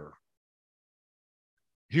the bear.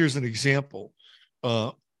 Here's an example.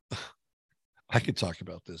 I could talk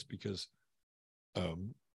about this because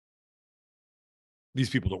these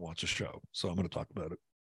people don't watch the show, so I'm going to talk about it.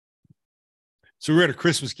 So we're at a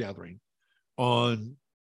Christmas gathering on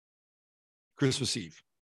Christmas Eve,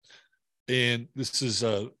 and this is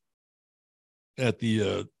at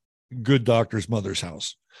the good doctor's mother's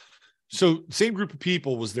house. So same group of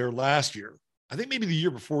people was there last year. I think maybe the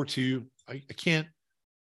year before too. I can't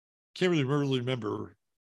really remember.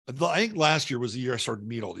 I think last year was the year I started to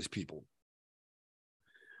meet all these people.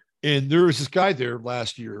 And there was this guy there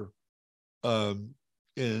last year, and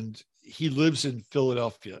he lives in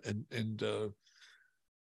Philadelphia, and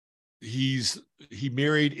he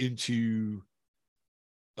married into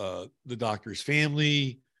the doctor's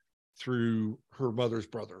family through her mother's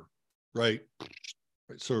brother, right?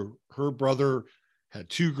 So her brother had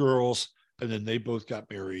two girls, and then they both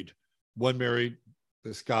got married. One married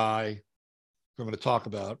this guy who I'm going to talk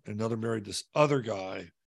about, another married this other guy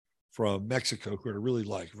from Mexico who I really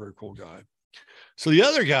like, a very cool guy. So the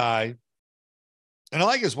other guy, and I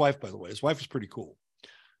like his wife, by the way. His wife is pretty cool.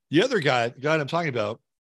 The other guy, the guy I'm talking about,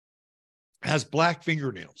 has black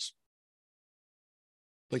fingernails.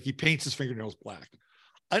 Like he paints his fingernails black.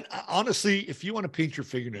 And honestly, if you want to paint your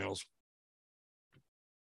fingernails,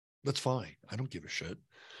 that's fine. I don't give a shit.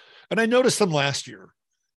 And I noticed them last year.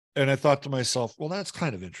 And I thought to myself, well, that's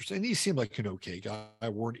kind of interesting. And he seemed like an okay guy. I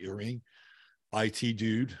wore an earring, IT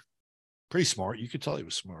dude, pretty smart. You could tell he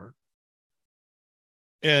was smart.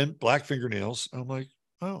 And black fingernails. I'm like,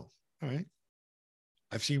 oh, all right.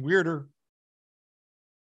 I've seen weirder.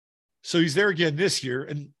 So he's there again this year,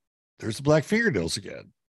 and there's the black fingernails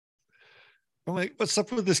again. I'm like, what's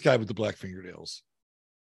up with this guy with the black fingernails?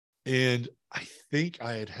 And I think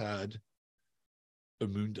I had a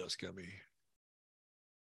moon dust gummy.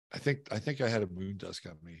 I think I had a moon dust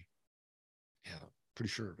gummy. Yeah, pretty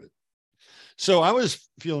sure of it. So I was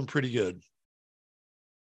feeling pretty good.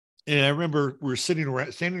 And I remember we were standing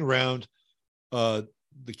around the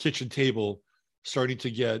kitchen table, starting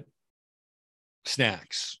to get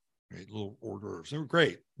snacks, right? Little hors d'oeuvres. They were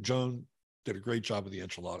great. Joan did a great job with the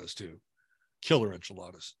enchiladas too. Killer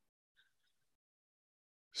enchiladas.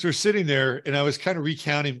 So we're sitting there, and I was kind of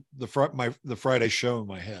recounting the Friday show in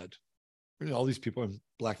my head. All these people, and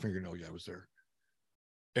Black Fingernail Guy was there.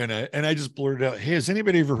 And I just blurted out, "Hey, has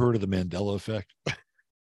anybody ever heard of the Mandela effect?"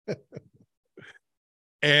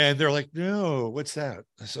 And they're like, "No, what's that?"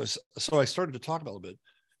 So I started to talk about it a bit.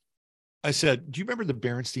 I said, "Do you remember the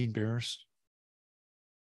Berenstain Bears?"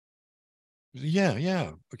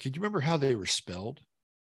 Yeah. Okay, do you remember how they were spelled?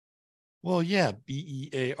 Well, yeah,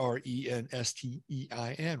 Bearenstein,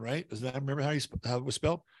 right? Does that remember how it was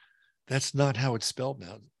spelled? That's not how it's spelled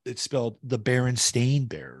now. It's spelled the Berenstain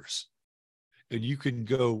Bears. And you can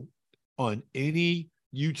go on any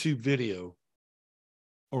YouTube video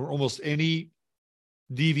or almost any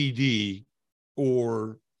DVD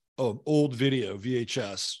or old video,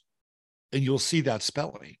 VHS, and you'll see that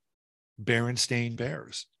spelling, Berenstain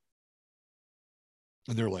Bears.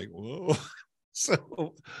 And they're like, whoa.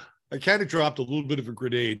 So I kind of dropped a little bit of a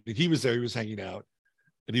grenade, and he was there, he was hanging out,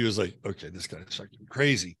 and he was like, okay, this guy's fucking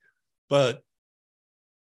crazy. But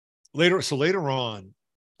later on,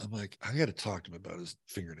 I'm like, I got to talk to him about his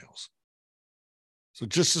fingernails. So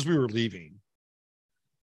just as we were leaving,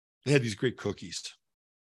 they had these great cookies,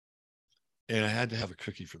 and I had to have a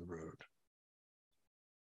cookie for the road.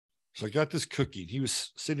 So I got this cookie, and he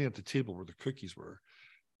was sitting at the table where the cookies were.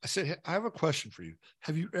 I said, "Hey, I have a question for you.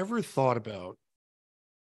 Have you ever thought about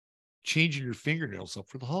changing your fingernails up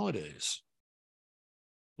for the holidays?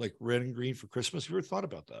 Like red and green for Christmas? Have you ever thought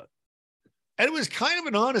about that?" And it was kind of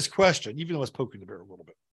an honest question, even though I was poking the bear a little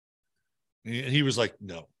bit. And he was like,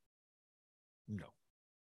 no.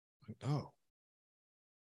 Oh,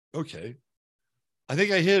 okay. I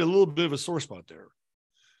think I hit a little bit of a sore spot there.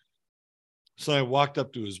 So I walked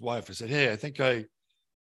up to his wife. I said, "Hey, I think I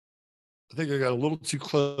got a little too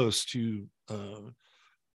close to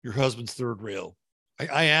your husband's third rail.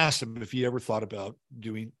 I asked him if he ever thought about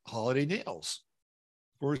doing holiday nails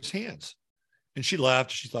for his hands." And she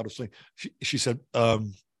laughed. She thought it was funny. She said, "Oh,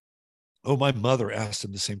 my mother asked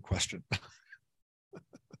him the same question."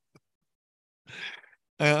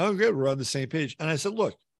 And I'm good. We're on the same page. And I said,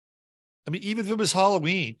 "Look, I mean, even if it was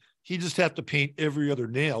Halloween, he just have to paint every other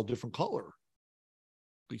nail different color.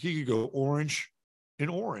 Like he could go orange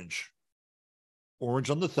and orange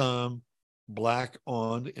on the thumb, black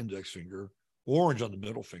on the index finger, orange on the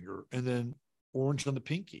middle finger, and then orange on the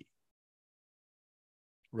pinky,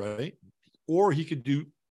 right? Or he could do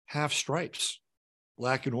half stripes,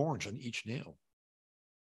 black and orange on each nail."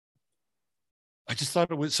 I just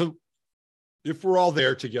thought it was so. If we're all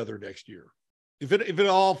there together next year, if it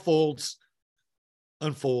all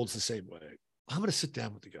unfolds the same way, I'm going to sit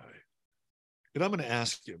down with the guy and I'm going to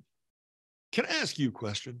ask him, "Can I ask you a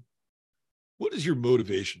question? What is your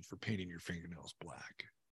motivation for painting your fingernails black?"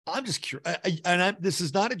 I'm just curious. This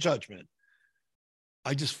is not a judgment.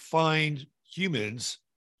 I just find humans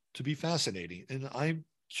to be fascinating. And I'm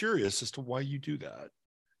curious as to why you do that.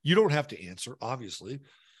 You don't have to answer, obviously.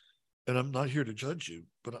 And I'm not here to judge you,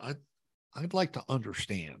 but I'd like to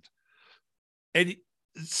understand. And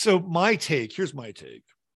so here's my take,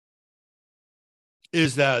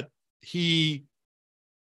 is that he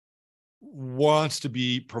wants to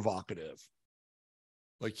be provocative.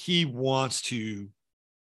 Like he wants to,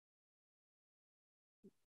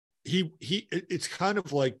 it's kind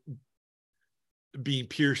of like being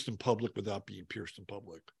pierced in public without being pierced in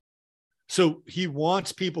public. So he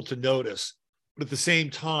wants people to notice, but at the same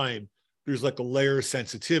time, there's like a layer of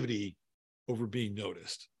sensitivity over being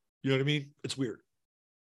noticed. You know what I mean? It's weird.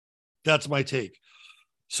 That's my take.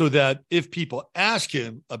 So that if people ask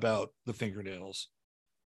him about the fingernails,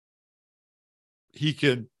 he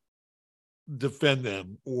can defend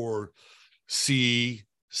them or see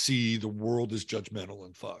the world is judgmental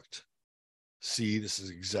and fucked. See, this is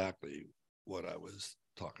exactly what I was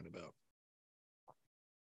talking about.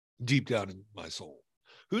 Deep down in my soul.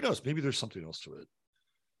 Who knows? Maybe there's something else to it.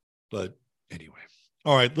 But anyway.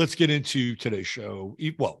 All right, let's get into today's show.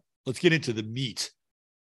 Well, let's get into the meat.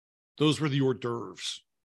 Those were the hors d'oeuvres.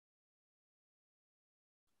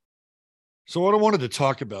 So what I wanted to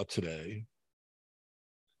talk about today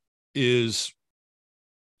is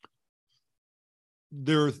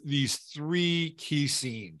there are these three key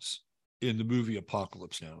scenes in the movie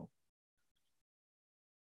Apocalypse Now.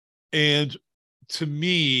 And to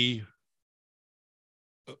me,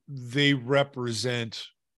 they represent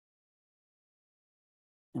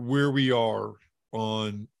where we are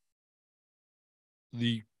on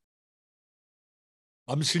the,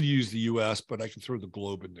 I'm just going to use the U.S., but I can throw the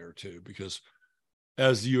globe in there too, because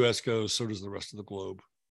as the U.S. goes, so does the rest of the globe.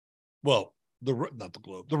 Well, not the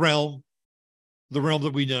globe, the realm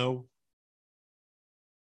that we know.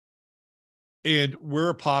 And where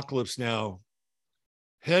Apocalypse Now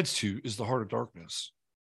heads to is the heart of darkness.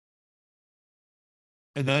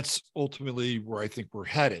 And that's ultimately where I think we're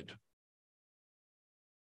headed.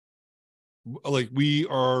 Like, we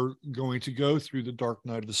are going to go through the dark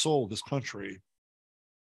night of the soul of this country.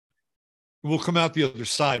 We'll come out the other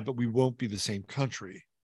side, but we won't be the same country.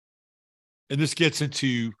 And this gets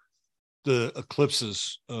into the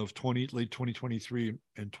eclipses of late 2023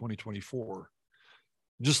 and 2024.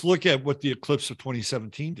 Just look at what the eclipse of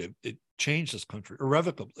 2017 did. It changed this country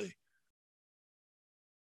irrevocably.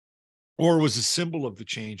 Or was a symbol of the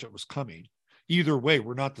change that was coming. Either way,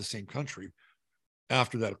 we're not the same country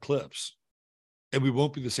after that eclipse. And we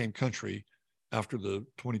won't be the same country after the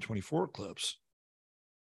 2024 eclipse.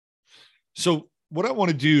 So what I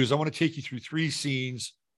want to do is I want to take you through 3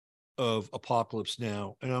 scenes of Apocalypse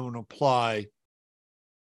Now, and I'm going to apply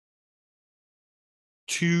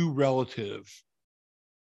 2 relative.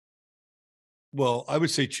 Well, I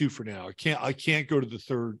would say 2 for now. I can't go to the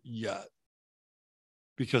 3rd yet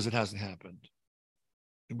because it hasn't happened.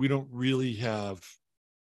 And we don't really have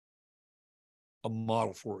a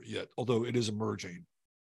model for it yet, although it is emerging.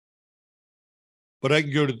 But I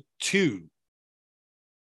can go to 2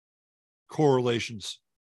 correlations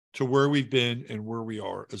to where we've been and where we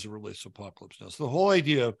are as it relates to Apocalypse Now. So the whole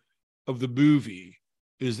idea of the movie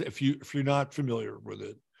is, if you're not familiar with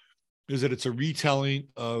it, is that it's a retelling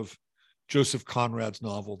of Joseph Conrad's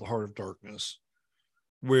novel, The Heart of Darkness,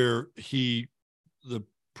 where the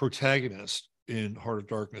protagonist in Heart of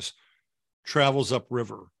Darkness, travels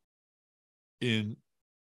upriver in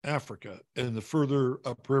Africa. And the further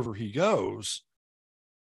upriver he goes,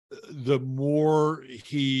 the more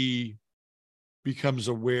he becomes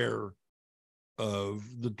aware of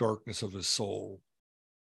the darkness of his soul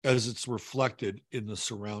as it's reflected in the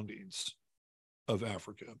surroundings of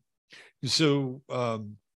Africa. And so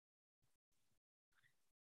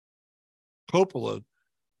Coppola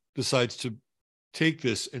decides to take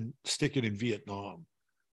this and stick it in Vietnam.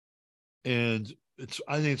 And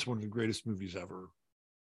I think it's one of the greatest movies ever,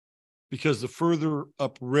 because the further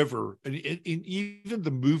upriver, and even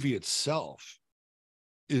the movie itself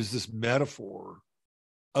is this metaphor.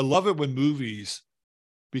 I love it when movies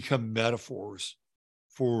become metaphors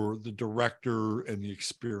for the director and the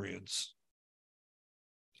experience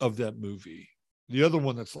of that movie. The other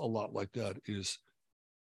one that's a lot like that is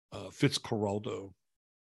Fitzcarraldo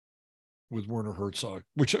with Werner Herzog,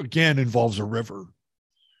 which again involves a river.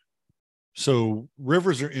 So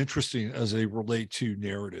rivers are interesting as they relate to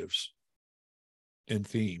narratives and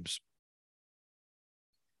themes.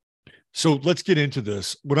 So let's get into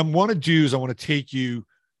this. What I want to do is I want to take you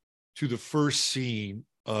to the first scene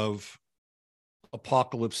of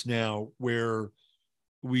Apocalypse Now, where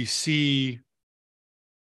we see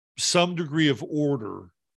some degree of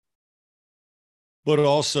order, but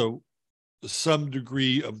also some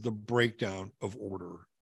degree of the breakdown of order.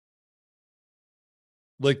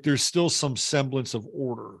 Like, there's still some semblance of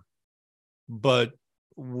order, but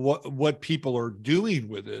what people are doing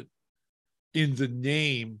with it in the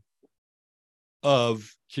name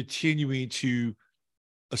of continuing to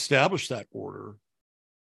establish that order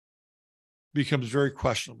becomes very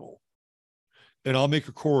questionable. And I'll make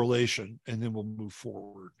a correlation and then we'll move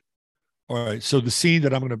forward. All right. So the scene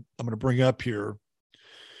that I'm going to bring up here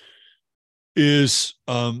is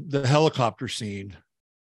the helicopter scene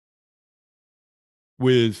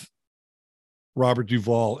with Robert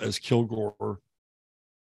Duvall as Kilgore.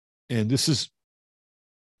 And this is,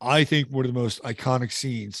 I think, one of the most iconic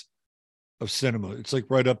scenes of cinema. It's like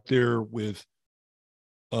right up there with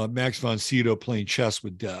Max von Sydow playing chess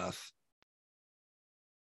with death.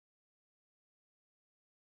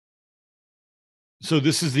 So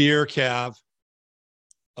this is the air cav.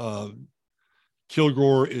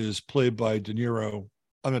 Kilgore is played by Duvall.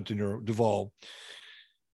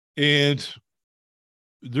 And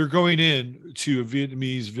they're going in to a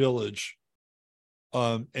Vietnamese village,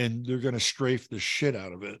 and they're going to strafe the shit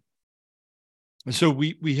out of it. And so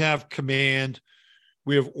we have command,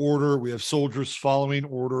 we have order, we have soldiers following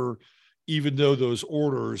order, even though those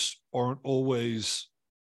orders aren't always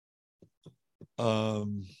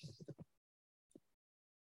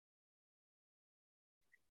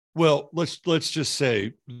well, let's just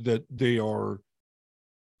say that they are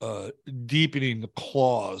deepening the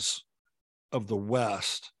claws of the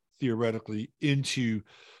West, theoretically, into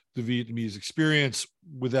the Vietnamese experience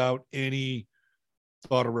without any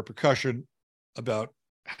thought of repercussion about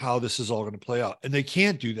how this is all going to play out. And they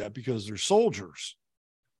can't do that because they're soldiers,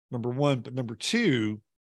 number one. But number two,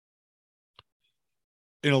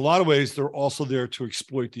 in a lot of ways, they're also there to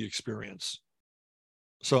exploit the experience.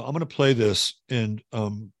 So I'm going to play this, and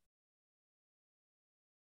I'll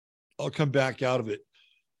come back out of it,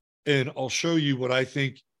 and I'll show you what I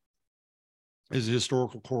think is a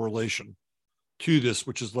historical correlation to this,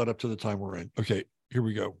 which has led up to the time we're in. Okay, here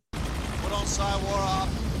we go. Put on War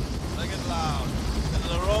off, make it loud. And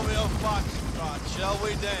the Romeo Foxtrot, shall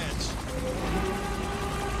we dance?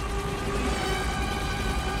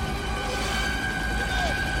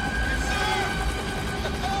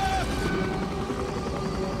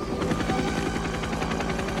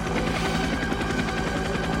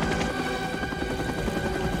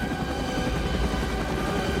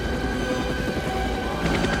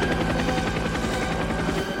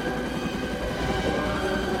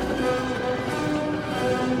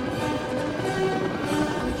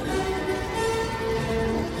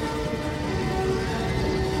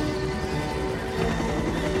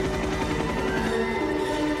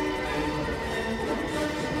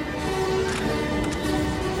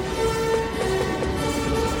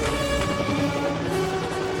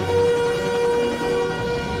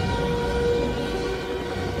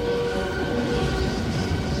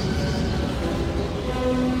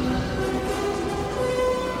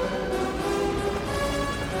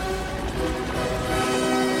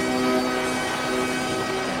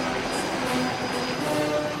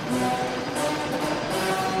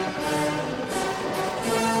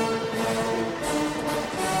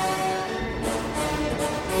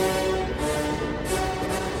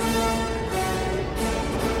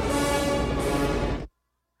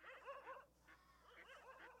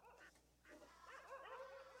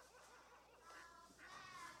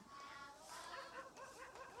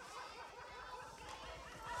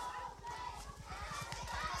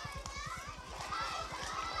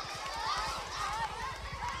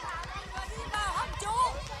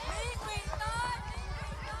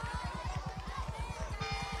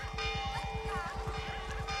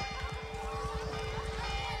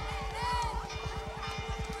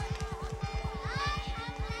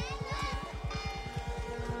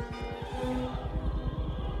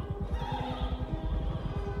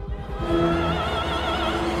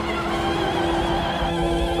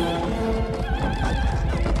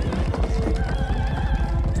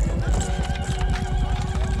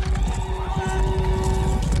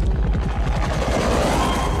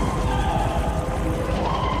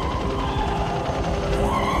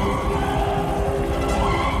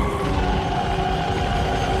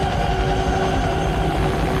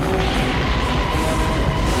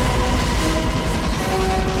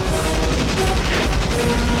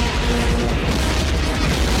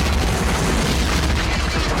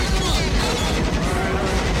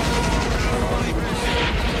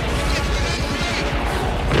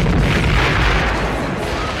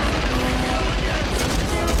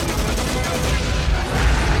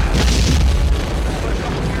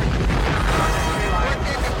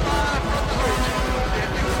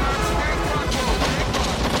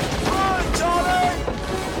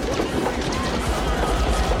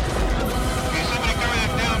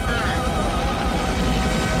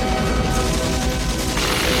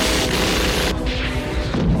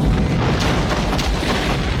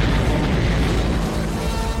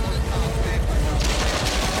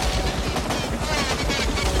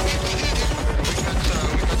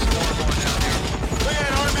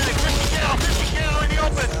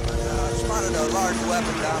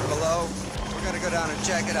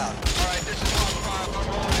 Check it out. All right, this is Mark 5. I'm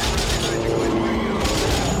rolling.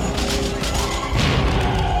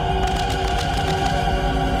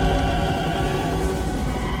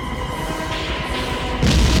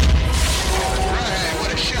 Right,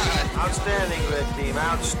 what a shot. Outstanding, Red Team.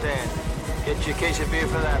 Outstanding. Get you a case of beer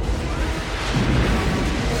for that.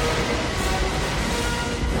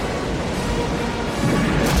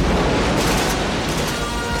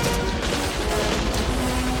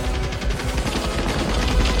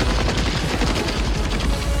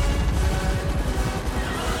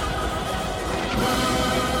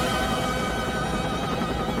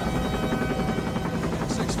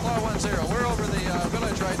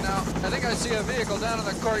 I think I see a vehicle down in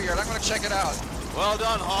the courtyard. I'm going to check it out. Well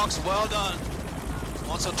done, Hawks. Well done.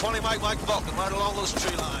 Want some 20 Mike Vulcan right along those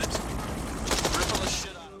tree lines. Ripple the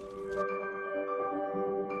shit out of them.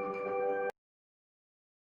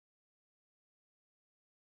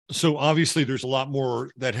 So obviously there's a lot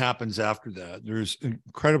more that happens after that. There's an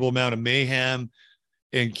incredible amount of mayhem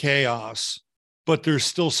and chaos but there's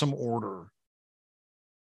still some order.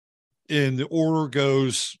 And the order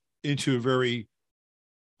goes into a very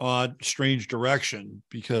odd, strange direction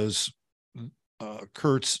because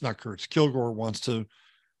Kilgore wants to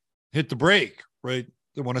hit the brake, right?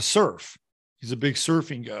 They want to surf. He's a big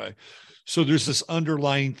surfing guy. So there's this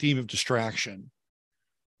underlying theme of distraction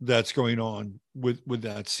that's going on with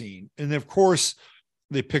that scene. And of course,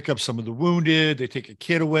 they pick up some of the wounded, they take a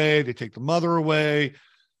kid away, they take the mother away.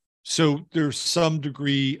 So there's some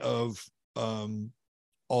degree of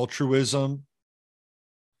altruism,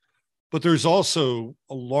 but there's also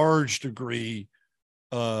a large degree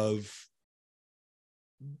of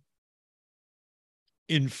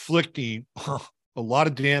inflicting a lot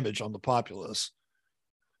of damage on the populace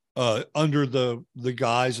under the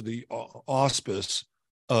guise of the auspice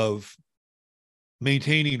of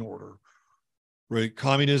maintaining order, right?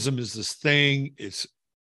 Communism is this thing. It's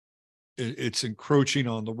encroaching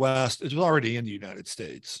on the West. It was already in the United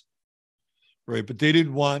States, right? But they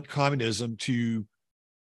didn't want communism to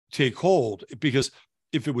take hold because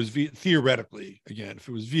if it was theoretically, again, if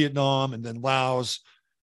it was Vietnam and then Laos,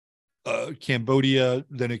 Cambodia,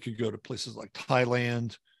 then it could go to places like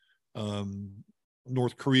Thailand.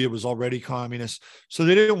 North Korea was already communist. So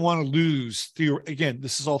they didn't want to lose, again,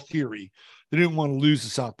 this is all theory. They didn't want to lose the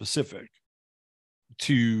South Pacific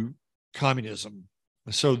to communism.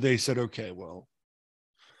 So they said, okay, well,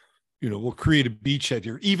 we'll create a beachhead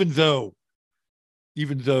here, even though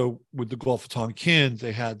with the Gulf of Tonkin,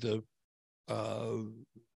 they had the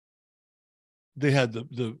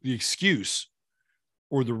excuse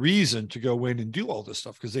or the reason to go in and do all this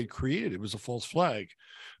stuff because they created it. It was a false flag.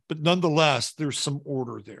 But nonetheless, there's some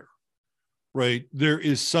order there, right? There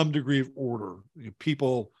is some degree of order.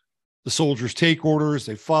 The soldiers take orders,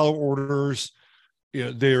 they follow orders.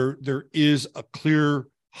 There is a clear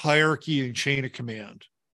hierarchy and chain of command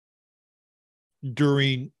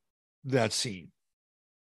during that scene.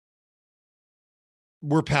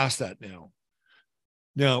 We're past that now.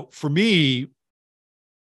 Now, for me,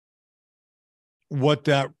 what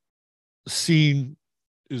that scene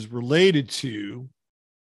is related to,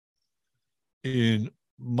 in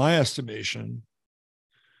my estimation,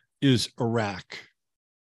 is Iraq.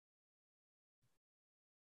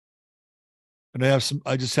 And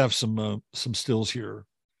I just have some stills here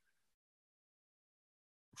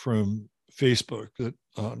from Facebook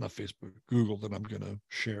Google that I'm going to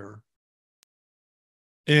share.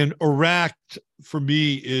 And Iraq, for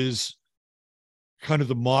me, is kind of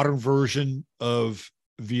the modern version of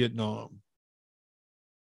Vietnam.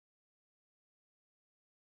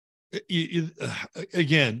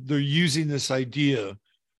 Again, they're using this idea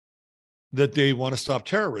that they want to stop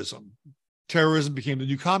terrorism. Terrorism became the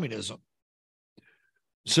new communism.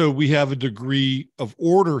 So we have a degree of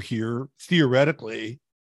order here, theoretically,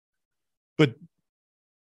 but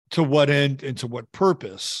to what end and to what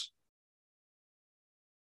purpose?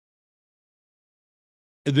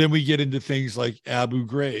 And then we get into things like Abu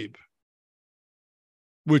Ghraib,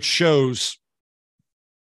 which I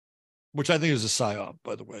think is a psyop,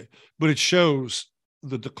 by the way, but it shows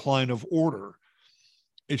the decline of order.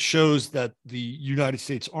 It shows that the United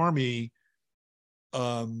States Army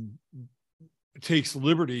takes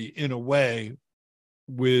liberty in a way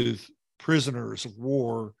with prisoners of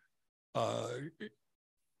war,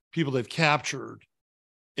 people they've captured,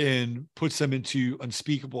 and puts them into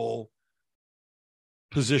unspeakable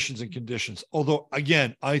positions and conditions. Although,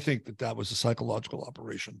 again, I think that was a psychological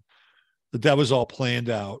operation, that was all planned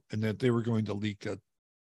out and that they were going to leak that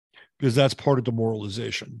because that's part of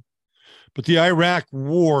demoralization. But the Iraq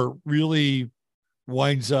war really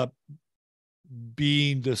winds up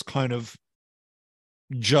being this kind of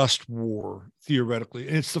just war, theoretically.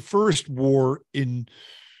 And it's the first war, in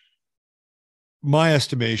my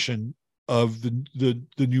estimation, of the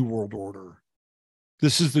New World Order.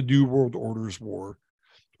 This is the New World Order's war,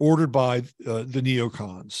 ordered by the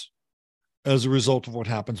neocons as a result of what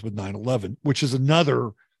happens with 9/11, which is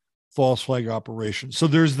another false flag operation. So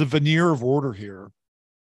there's the veneer of order here.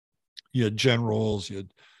 You had generals, you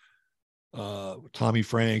had Tommy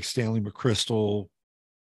Franks, Stanley McChrystal,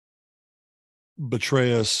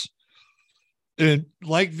 Petraeus. And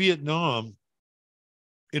like Vietnam,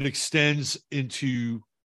 it extends into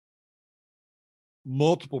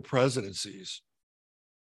multiple presidencies.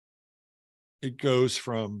 It goes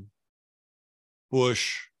from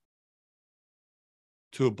Bush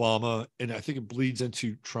to Obama, and I think it bleeds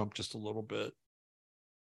into Trump just a little bit.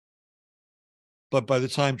 But by the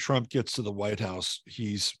time Trump gets to the White House,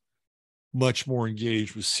 he's much more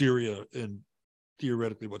engaged with Syria and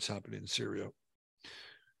theoretically what's happening in Syria.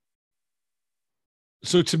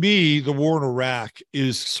 So to me, the war in Iraq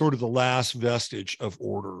is sort of the last vestige of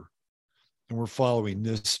order. And we're following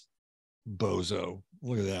this bozo.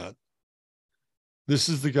 Look at that. This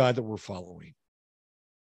is the guy that we're following.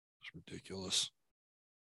 It's ridiculous.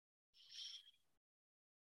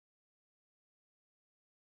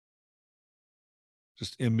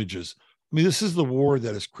 Just images. I mean, this is the war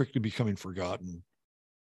that is quickly becoming forgotten.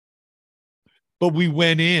 But we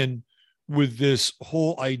went in with this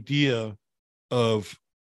whole idea of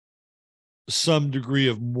some degree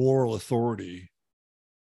of moral authority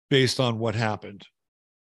based on what happened.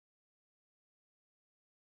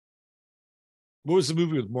 What was the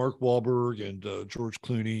movie with Mark Wahlberg and George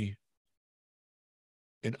Clooney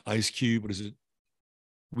and Ice Cube? What is it?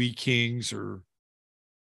 We Kings or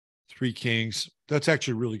Three Kings? That's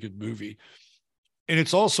actually a really good movie. And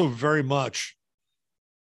it's also very much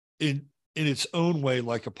in its own way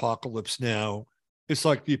like Apocalypse Now. It's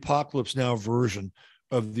like the Apocalypse Now version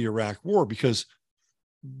of the Iraq War, because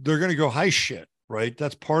they're going to go heist shit, right?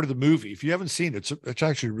 That's part of the movie. If you haven't seen it, it's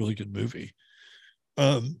actually a really good movie.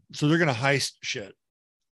 So they're going to heist shit.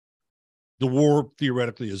 The war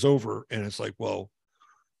theoretically is over, and it's like, well,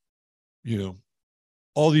 you know,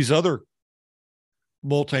 all these other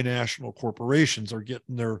multinational corporations are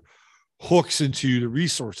getting their hooks into the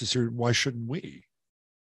resources here. Why shouldn't we?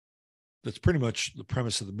 That's pretty much the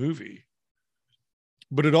premise of the movie.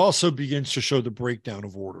 But it also begins to show the breakdown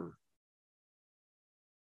of order.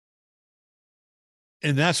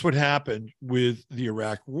 And that's what happened with the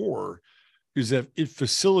Iraq War, is that it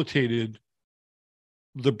facilitated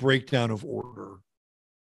the breakdown of order.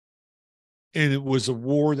 And it was a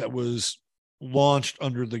war that was launched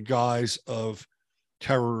under the guise of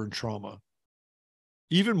terror and trauma,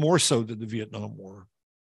 even more so than the Vietnam War.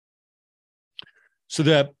 So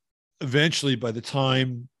that eventually, by the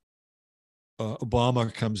time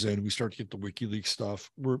Obama comes in, we start to get the WikiLeaks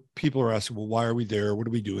stuff where people are asking, well, why are we there? What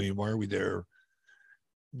are we doing? Why are we there?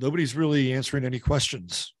 Nobody's really answering any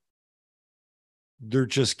questions. They're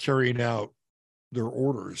just carrying out their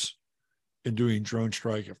orders and doing drone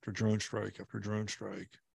strike after drone strike after drone strike,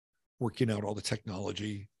 working out all the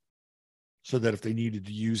technology so that if they needed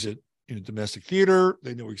to use it in a domestic theater,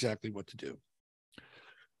 they know exactly what to do.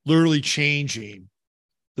 Literally changing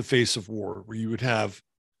the face of war, where you would have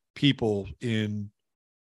people in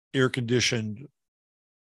air-conditioned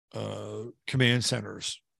command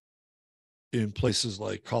centers in places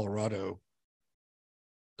like Colorado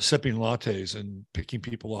sipping lattes and picking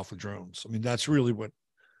people off with drones. I mean, that's really what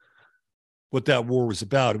that war was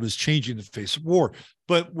about. It was changing the face of war.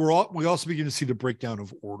 But we also begin to see the breakdown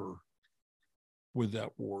of order with that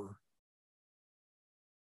war.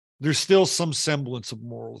 There's still some semblance of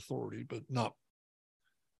moral authority, but not.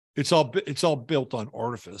 It's all built on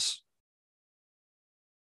artifice.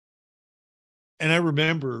 And I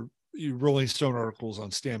remember Rolling Stone articles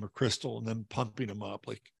on Stan McChrystal and then pumping him up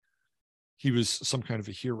like he was some kind of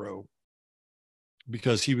a hero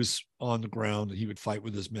because he was on the ground and he would fight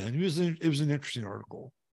with his men. It was an interesting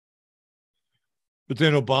article. But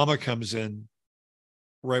then Obama comes in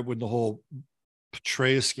right when the whole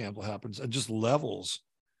Petraeus scandal happens and just levels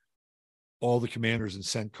all the commanders in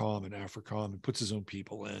CENTCOM and AFRICOM and puts his own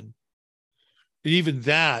people in. And even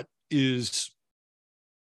that is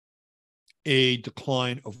a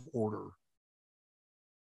decline of order.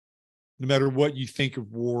 No matter what you think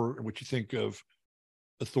of war and what you think of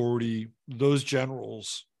authority, those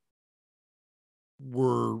generals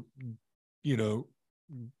were,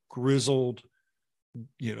 grizzled,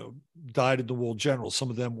 dyed-in-the-wool generals. Some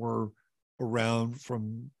of them were around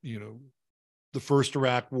from, the first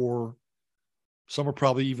Iraq War. Some are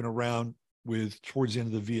probably even around towards the end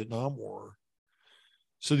of the Vietnam War.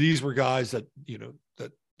 So these were guys that,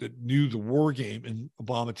 that knew the war game, and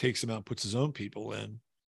Obama takes them out and puts his own people in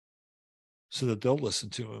so that they'll listen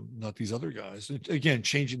to him, not these other guys. Again,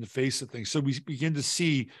 changing the face of things. So we begin to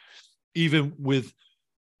see, even with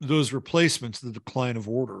those replacements, the decline of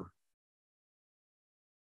order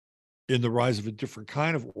and the rise of a different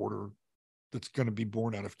kind of order that's going to be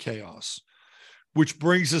born out of chaos. Which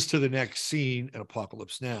brings us to the next scene in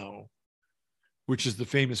Apocalypse Now, which is the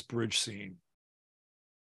famous bridge scene.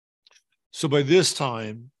 So by this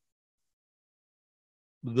time,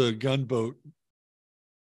 the gunboat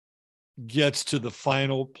gets to the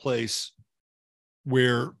final place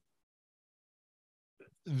where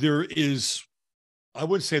there is, I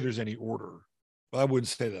wouldn't say there's any order. I wouldn't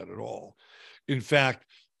say that at all. In fact,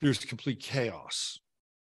 there's complete chaos.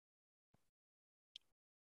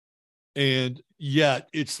 And yet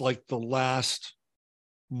it's like the last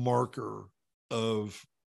marker of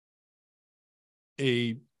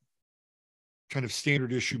a kind of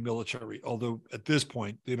standard issue military, although at this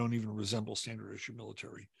point, they don't even resemble standard issue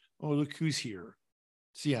military. Oh, look who's here.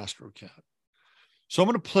 It's the Astro Cat. So I'm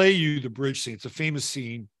going to play you the bridge scene. It's a famous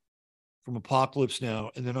scene from Apocalypse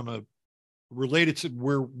Now, and then I'm going to relate it to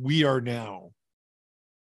where we are now.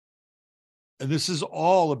 And this is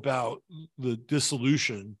all about the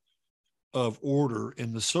dissolution of order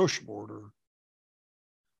and the social order.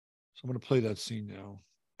 So I'm going to play that scene now.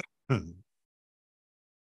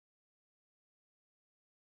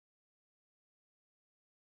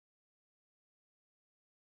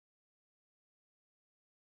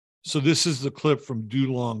 So this is the clip from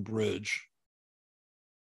Dulong Bridge.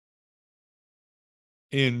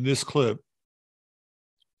 In this clip,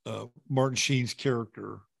 Martin Sheen's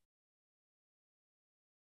character,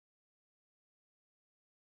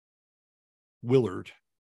 Willard,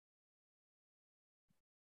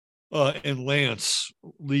 and Lance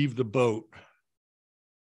leave the boat,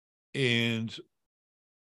 and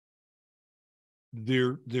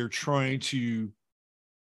they're trying to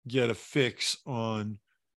get a fix on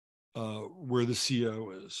where the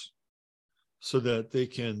CO is, so that they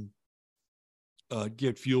can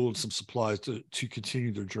get fuel and some supplies to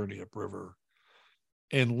continue their journey upriver.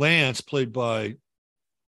 And Lance, played by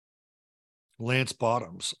Lance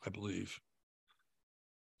Bottoms, I believe.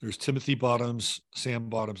 There's Timothy Bottoms, Sam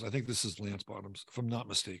Bottoms. I think this is Lance Bottoms, if I'm not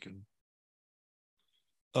mistaken.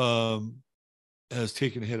 Has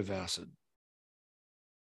taken a hit of acid.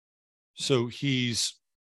 So he's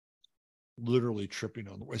literally tripping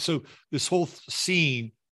on the way. So this whole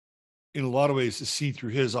scene, in a lot of ways, is seen through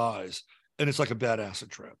his eyes, and it's like a bad acid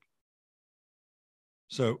trip.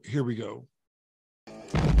 So here we go.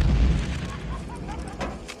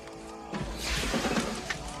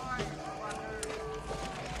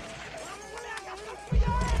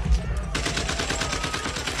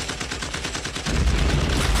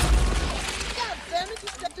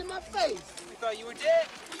 Face. We thought you were dead.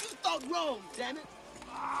 You thought wrong, damn it.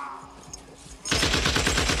 I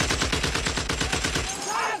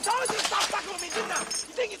told you to stop fucking with me, didn't I?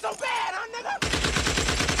 You think you're so bad, huh, nigga?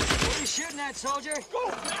 What are you shooting at, soldier? Go,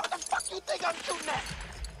 man. What the fuck you think I'm shooting at?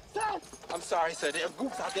 Son? I'm sorry, sir. There are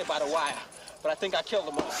goops out there by the wire, but I think I killed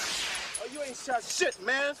them all. Oh, you ain't shot shit,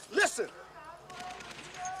 man. Listen.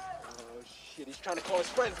 Oh, shit. He's trying to call his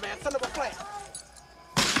friends, man. Son of a plant.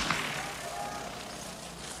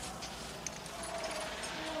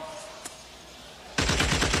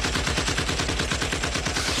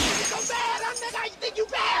 Nigga, you think you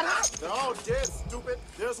bad, huh? They're all dead, stupid.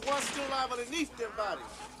 There's one still alive underneath their bodies.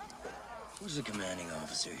 Who's the commanding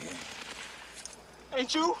officer here?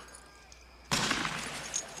 Ain't you?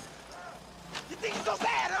 You think you're so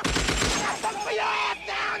bad, huh? I got something for your ass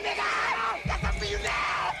now, nigga! I got something for you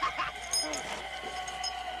now!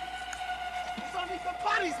 It's underneath the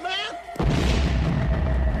bodies, man!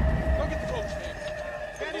 Go get the roach, man.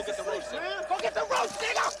 Go get the roach, man. Go get the roach,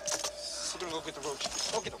 nigga! We're gonna go get the roach.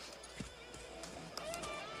 Go get them.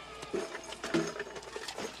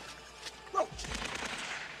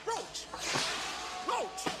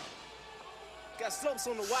 Got slopes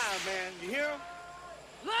on the wire, man. You hear him?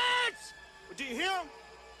 Lance! Do you hear him?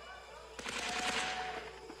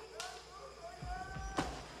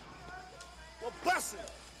 Well, bust it!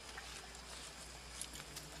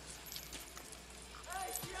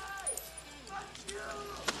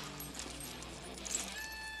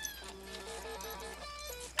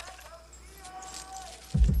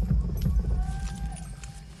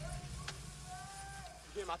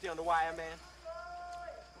 You hear him out there on the wire, man?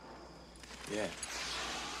 Yeah.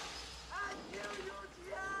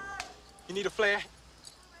 You need a flare?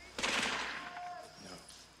 No.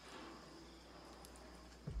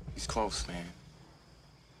 He's close, man.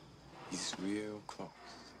 He's real close.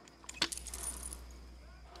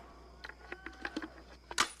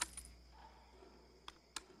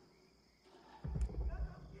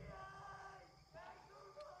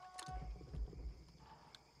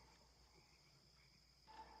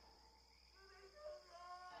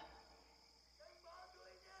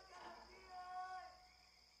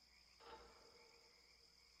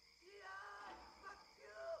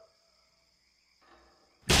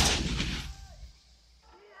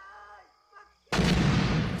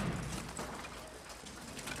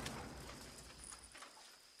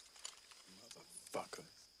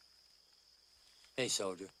 Hey,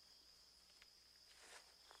 soldier.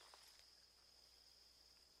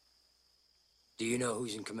 Do you know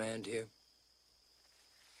who's in command here?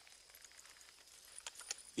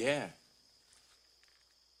 Yeah.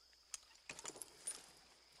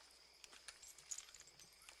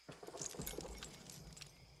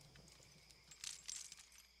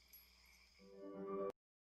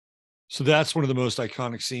 So that's one of the most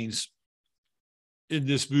iconic scenes in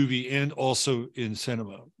this movie and also in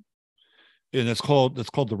cinema. And that's called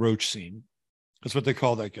the Roach scene. That's what they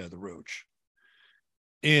call that guy, the Roach.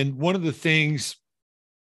 And one of the things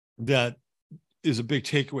that is a big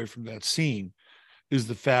takeaway from that scene is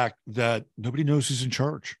the fact that nobody knows who's in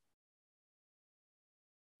charge.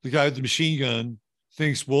 The guy with the machine gun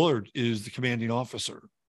thinks Willard is the commanding officer.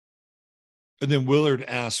 And then Willard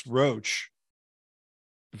asks Roach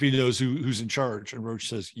if he knows who's in charge. And Roach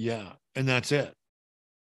says, yeah. And that's it.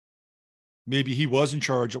 Maybe he was in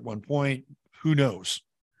charge at one point. Who knows?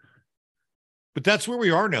 But that's where we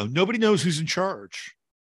are now. Nobody knows who's in charge.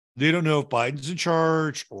 They don't know if Biden's in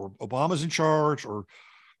charge or Obama's in charge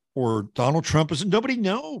or Donald Trump is. Nobody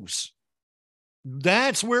knows.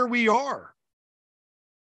 That's where we are.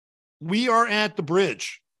 We are at the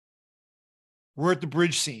bridge. We're at the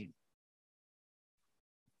bridge scene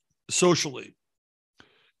socially.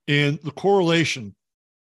 And the correlation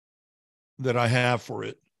that I have for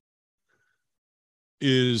it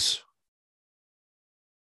is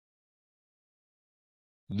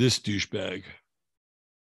this douchebag.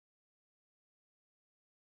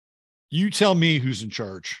 You tell me who's in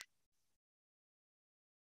charge.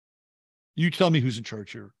 You tell me who's in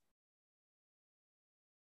charge here.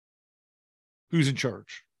 Who's in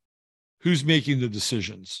charge? Who's making the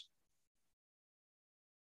decisions?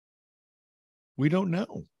 We don't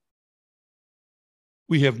know.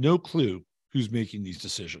 We have no clue who's making these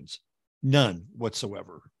decisions. None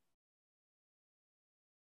whatsoever.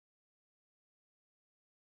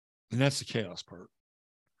 And that's the chaos part.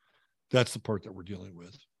 That's the part that we're dealing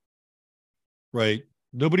with. Right?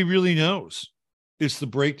 Nobody really knows. It's the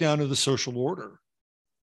breakdown of the social order.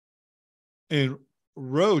 And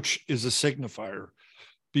Roach is a signifier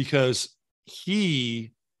because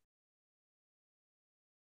he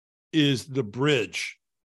is the bridge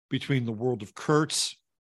between the world of Kurtz,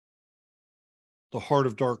 the heart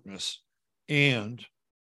of darkness, and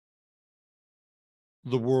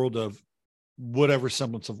the world of whatever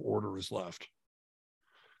semblance of order is left.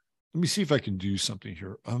 Let me see if I can do something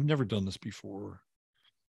here. I've never done this before,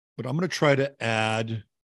 but I'm going to try to add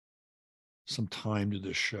some time to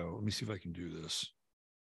this show. Let me see if I can do this.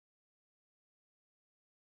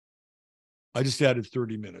 I just added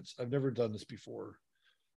 30 minutes. I've never done this before.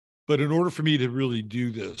 But in order for me to really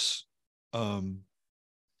do this, I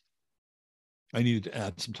needed to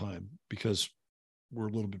add some time because we're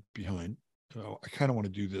a little bit behind. So I kind of want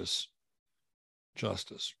to do this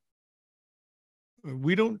justice.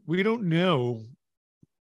 We don't know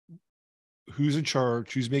who's in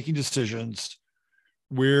charge, who's making decisions,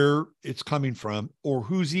 where it's coming from, or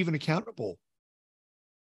who's even accountable.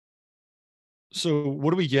 So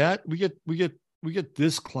what do we get? We get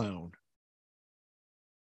this clown.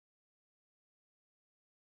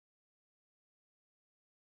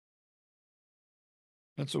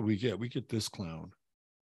 That's what we get. We get this clown.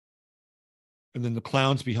 And then the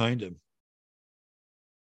clowns behind him.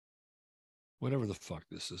 Whatever the fuck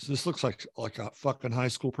this is. This looks like a fucking high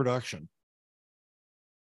school production.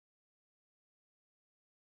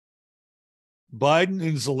 Biden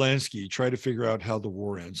and Zelensky try to figure out how the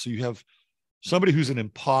war ends. So you have somebody who's an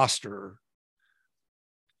imposter,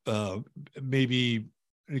 maybe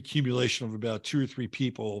an accumulation of about 2 or 3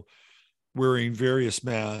 people wearing various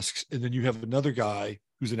masks. And then you have another guy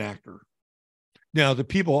who's an actor. Now, the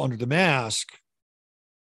people under the mask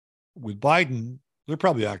with Biden, they're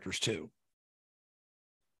probably actors too.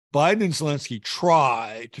 Biden and Zelensky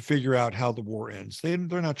try to figure out how the war ends. They're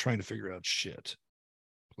not trying to figure out shit.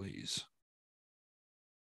 Please.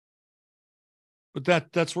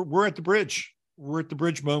 But that's where we're at the bridge. We're at the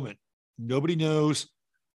bridge moment. Nobody knows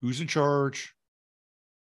who's in charge,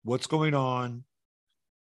 what's going on.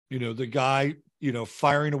 You know, the guy,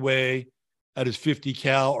 firing away at his 50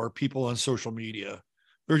 cal are people on social media.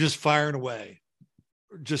 They're just firing away,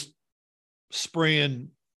 just spraying,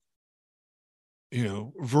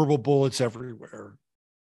 verbal bullets everywhere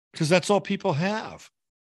because that's all people have.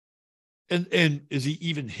 And is he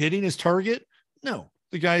even hitting his target? No.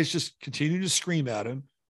 The guy is just continuing to scream at him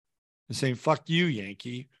and saying, fuck you,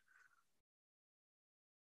 Yankee.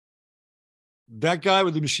 That guy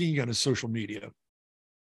with the machine gun is social media.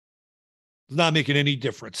 Not making any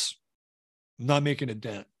difference. Not making a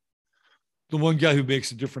dent. The one guy who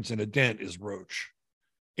makes a difference and a dent is Roach.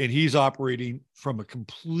 And he's operating from a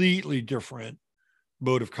completely different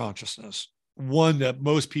mode of consciousness. One that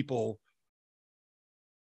most people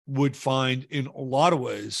would find in a lot of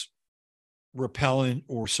ways repellent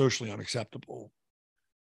or socially unacceptable.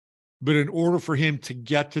 But in order for him to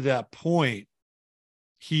get to that point,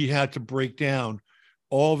 he had to break down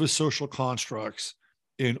all of his social constructs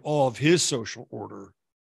in all of his social order,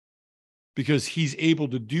 because he's able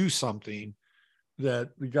to do something that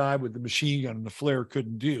the guy with the machine gun and the flare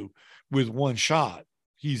couldn't do with one shot.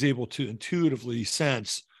 He's able to intuitively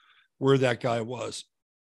sense where that guy was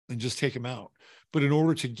and just take him out. But in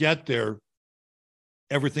order to get there,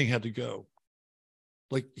 everything had to go.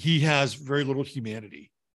 Like, he has very little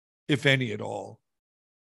humanity, if any at all.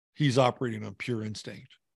 He's operating on pure instinct.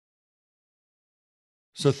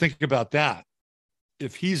 So think about that.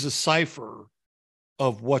 If he's a cipher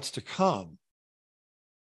of what's to come,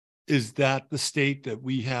 is that the state that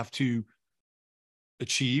we have to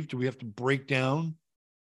achieve? Do we have to break down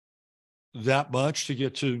that much to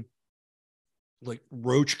get to like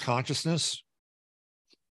roach consciousness,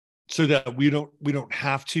 so that we don't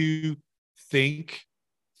have to think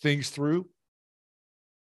things through,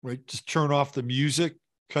 right? Just turn off the music,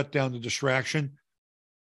 cut down the distraction,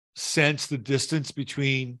 sense the distance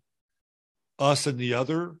between us and the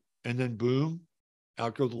other, and then boom,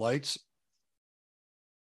 out go the lights.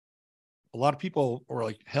 A lot of people are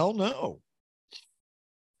like, hell no.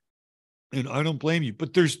 And I don't blame you,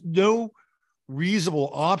 but there's no reasonable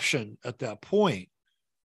option at that point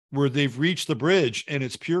where they've reached the bridge and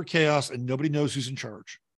it's pure chaos and nobody knows who's in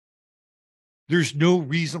charge. There's no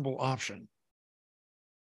reasonable option.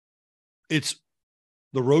 It's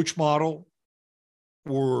the Roach model,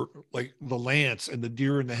 or like the Lance and the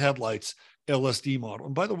deer in the headlights LSD model.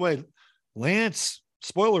 And by the way, Lance,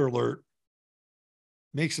 spoiler alert,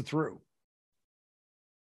 makes it through.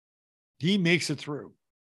 He makes it through.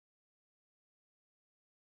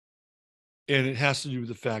 And it has to do with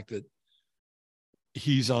the fact that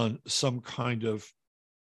he's on some kind of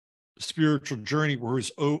spiritual journey where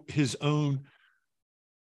his own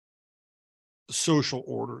social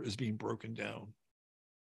order is being broken down.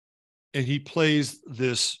 And he plays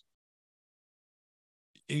this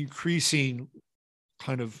increasing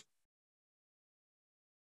kind of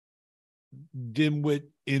dimwit,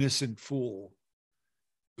 innocent fool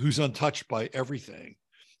who's untouched by everything.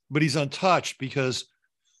 But he's untouched because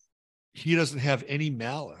he doesn't have any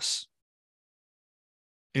malice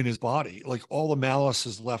in his body. Like, all the malice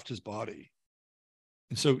has left his body.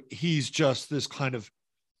 And so he's just this kind of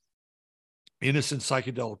innocent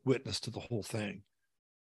psychedelic witness to the whole thing.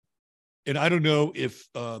 And I don't know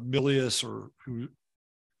if Milius, or who,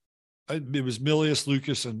 it was Milius,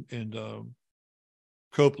 Lucas, and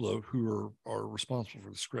Coppola who are responsible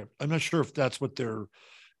for the script. I'm not sure if that's what their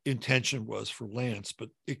intention was for Lance, but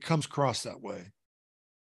it comes across that way.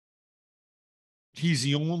 He's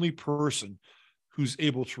the only person who's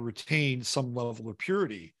able to retain some level of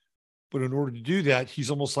purity. But in order to do that, he's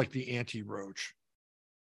almost like the anti-Roach.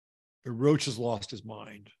 Roach has lost his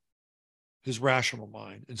mind, his rational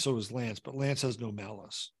mind, and so is Lance, but Lance has no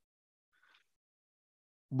malice.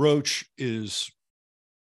 Roach is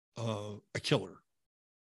a killer.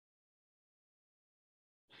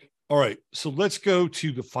 All right, so let's go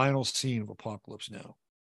to the final scene of Apocalypse Now,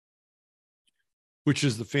 which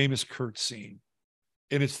is the famous Kurt scene.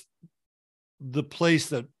 And it's the place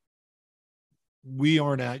that we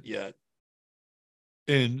aren't at yet.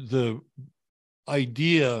 And the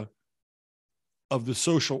idea of the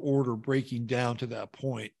social order breaking down to that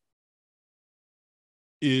point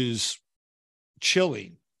is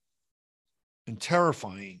chilling and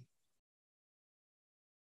terrifying,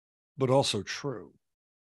 but also true.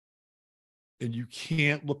 And you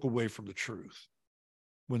can't look away from the truth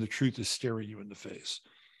when the truth is staring you in the face.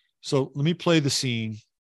 So let me play the scene.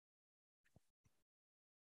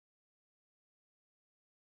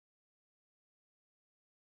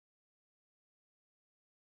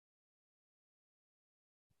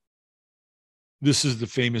 This is the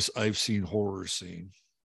famous I've seen horror scene.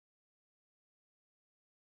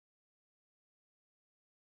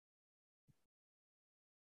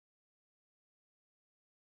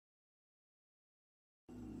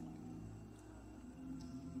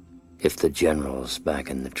 If the generals back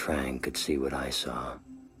in the Trang could see what I saw,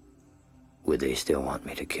 would they still want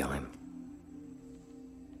me to kill him?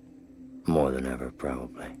 More than ever,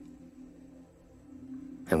 probably.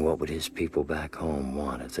 And what would his people back home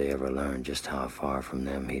want if they ever learned just how far from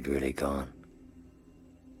them he'd really gone?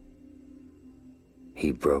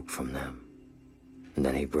 He broke from them, and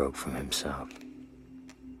then he broke from himself.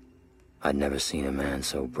 I'd never seen a man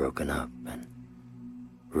so broken up and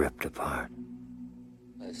ripped apart.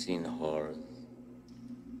 I've seen horrors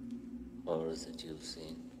that you've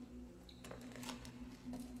seen.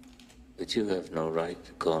 But you have no right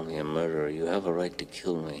to call me a murderer. You have a right to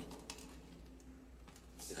kill me.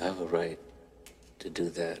 You have a right to do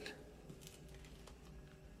that.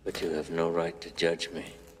 But you have no right to judge me.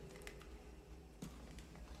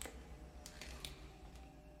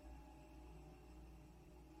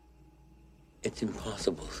 It's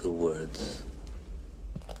impossible through words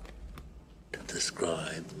to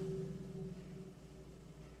describe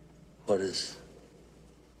what is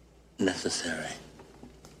necessary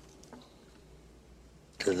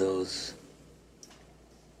to those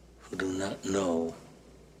who do not know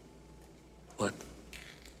what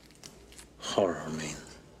horror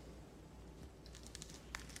means.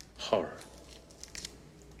 Horror.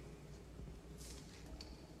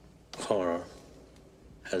 Horror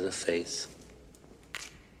has a face,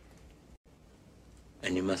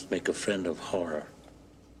 and you must make a friend of horror.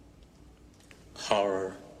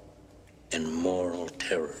 Horror and moral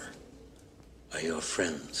terror are your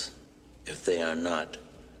friends. If they are not,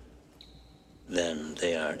 then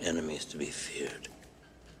they are enemies to be feared.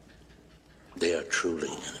 They are truly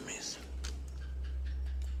enemies.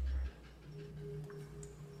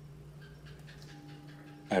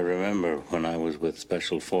 I remember when I was with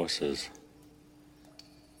Special Forces,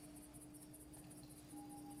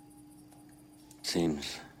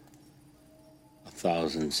 seems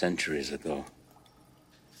 1,000 centuries ago,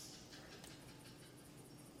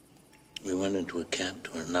 we went into a camp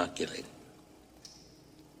to inoculate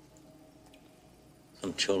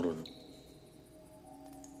some children.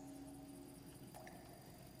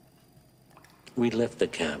 We left the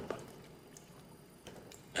camp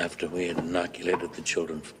after we had inoculated the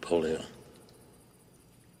children for polio.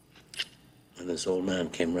 And this old man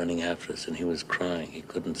came running after us, and he was crying. He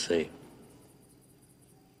couldn't say.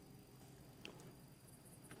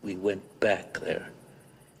 We went back there,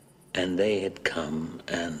 and they had come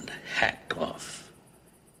and hacked off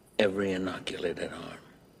every inoculated arm.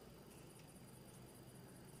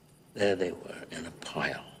 There they were in a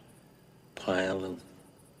pile of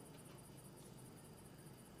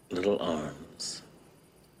little arms.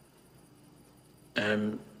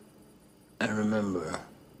 And I remember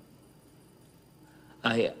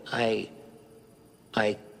I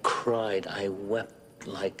cried, I wept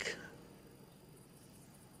like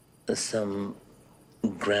some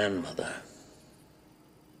grandmother.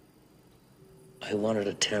 I wanted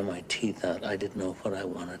to tear my teeth out. I didn't know what I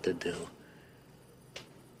wanted to do.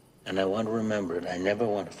 And I want to remember it. I never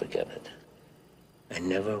want to forget it. I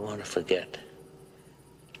never want to forget.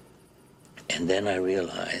 And then I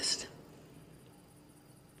realized,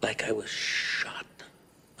 like I was shot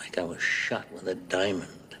with a diamond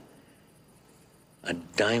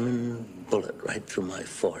bullet right through my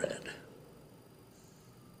forehead.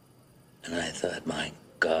 And I thought, my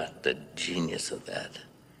God, the genius of that,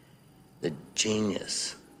 the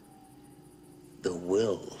genius, the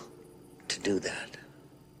will to do that.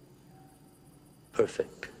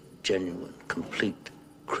 Perfect, genuine, complete,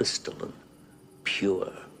 crystalline,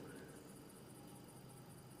 pure.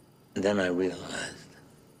 And then I realized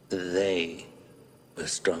that they were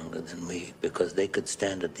stronger than we because they could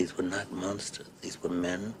stand it. These were not monsters. These were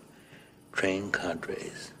men, trained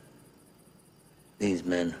cadres. These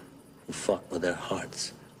men who fought with their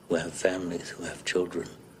hearts, who have families, who have children,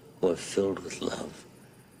 who are filled with love.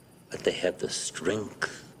 But they have the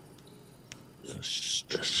strength. The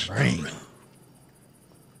strength.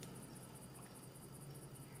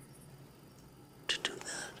 To do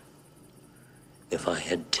that. If I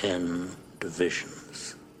had 10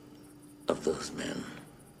 divisions of those men,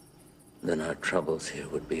 then our troubles here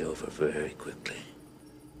would be over very quickly.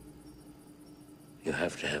 You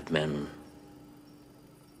have to have men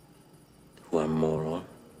who are moral,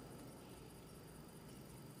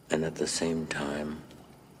 and at the same time,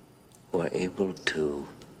 who are able to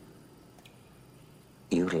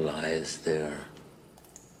utilize their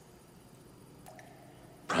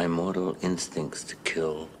primordial instincts to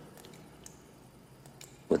kill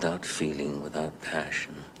without feeling, without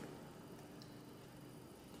passion,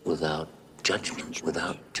 without judgment,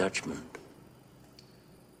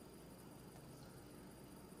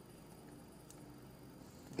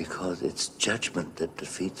 Because it's judgment that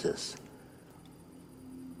defeats us.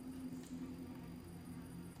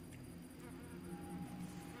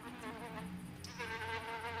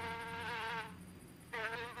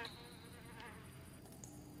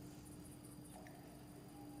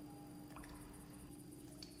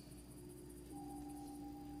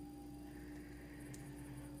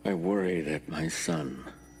 I worry that my son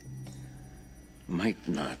might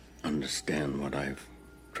not understand what I've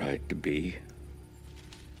tried to be.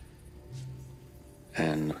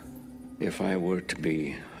 And if I were to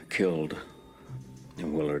be killed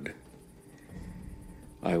in Willard,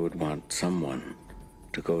 I would want someone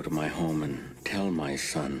to go to my home and tell my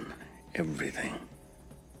son everything.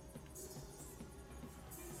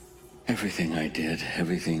 Everything I did,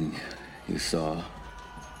 everything you saw.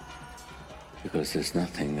 Because there's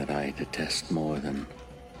nothing that I detest more than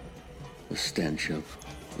the stench of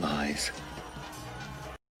lies.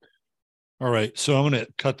 All right, so I'm going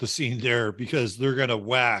to cut the scene there because they're going to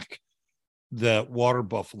whack that water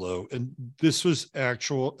buffalo. And this was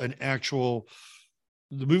the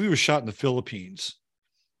movie was shot in the Philippines.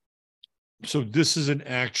 So this is an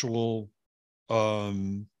actual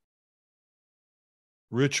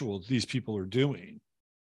ritual these people are doing.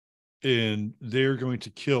 And they're going to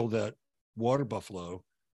kill that water buffalo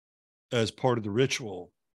as part of the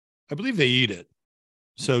ritual. I believe they eat it.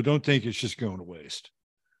 So don't think it's just going to waste.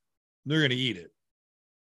 They're going to eat it.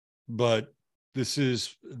 But this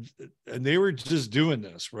is, and they were just doing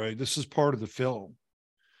this, right? This is part of the film.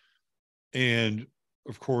 And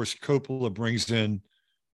of course, Coppola brings in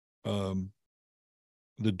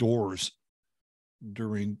the Doors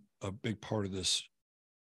during a big part of this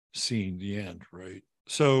scene, the end, right?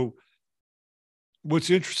 So what's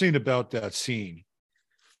interesting about that scene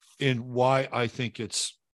and why I think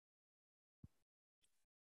it's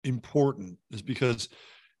important is because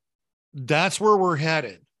that's where we're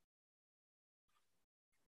headed.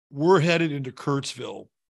 We're headed into Kurtzville.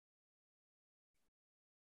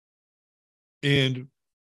 And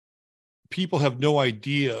people have no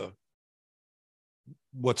idea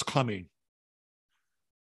what's coming.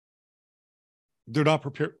 They're not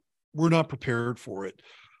prepared. We're not prepared for it.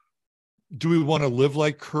 Do we want to live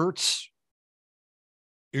like Kurtz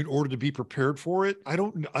in order to be prepared for it? I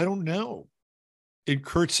don't know. In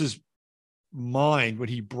Kurtz's mind, when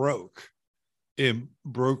he broke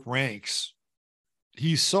ranks,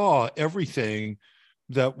 he saw everything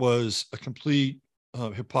that was a complete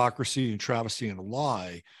hypocrisy and travesty and a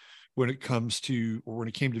lie when it came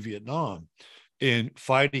to Vietnam and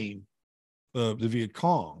fighting the Viet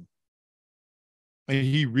Cong. And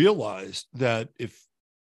he realized that if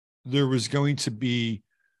there was going to be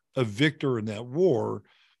a victor in that war,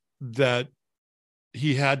 that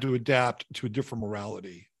he had to adapt to a different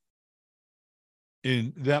morality.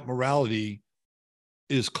 And that morality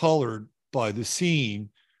is colored by the scene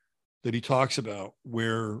that he talks about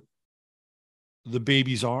where the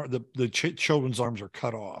baby's arm, the children's arms are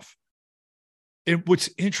cut off. And what's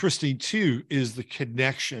interesting too is the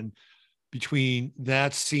connection between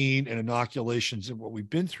that scene and inoculations and what we've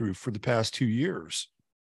been through for the past 2 years.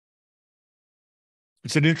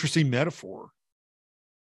 It's an interesting metaphor.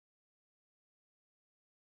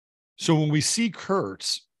 So when we see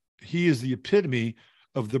Kurtz, he is the epitome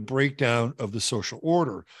of the breakdown of the social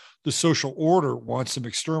order. The social order wants him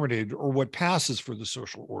exterminated, or what passes for the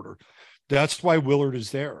social order. That's why Willard is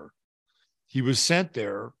there. He was sent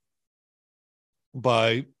there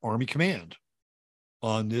by Army Command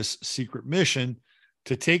on this secret mission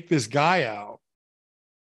to take this guy out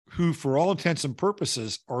who, for all intents and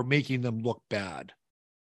purposes, are making them look bad.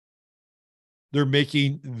 They're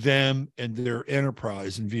making them and their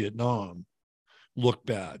enterprise in Vietnam look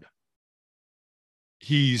bad.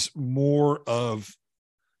 He's more of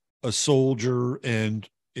a soldier and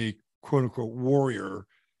a quote unquote warrior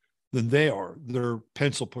than they are. They're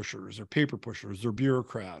pencil pushers, they're paper pushers, they're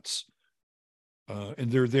bureaucrats.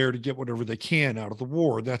 And they're there to get whatever they can out of the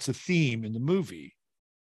war. That's a theme in the movie.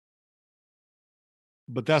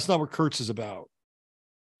 But that's not what Kurtz is about.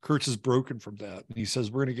 Kurtz is broken from that. And he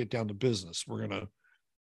says, we're going to get down to business. We're going to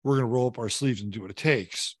roll up our sleeves and do what it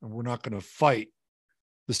takes. And we're not going to fight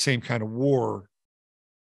the same kind of war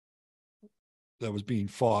that was being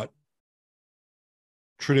fought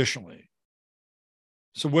traditionally.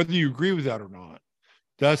 So whether you agree with that or not,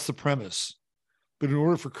 that's the premise. But in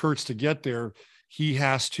order for Kurtz to get there, he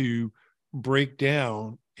has to break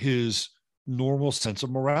down his normal sense of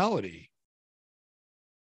morality.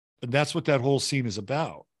 And that's what that whole scene is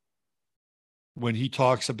about. When he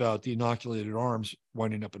talks about the inoculated arms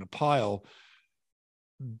winding up in a pile,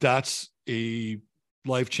 that's a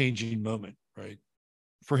life-changing moment, right?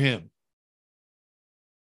 For him.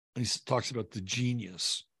 And he talks about the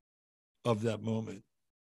genius of that moment.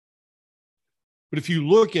 But if you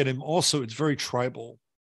look at him also, it's very tribal.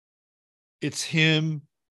 It's him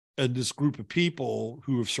and this group of people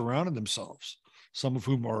who have surrounded themselves, some of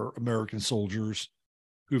whom are American soldiers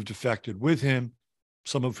who have defected with him,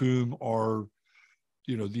 some of whom are,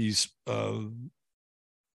 these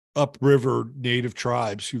upriver native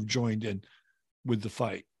tribes who've joined in with the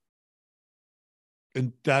fight.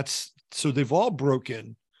 And so they've all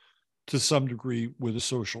broken to some degree with a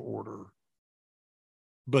social order,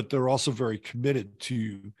 but they're also very committed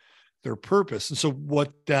to their purpose. And so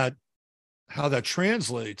how that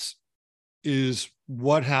translates is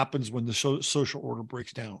what happens when the social order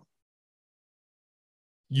breaks down.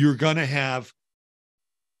 You're going to have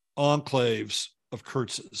enclaves of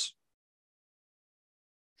Kurtz's,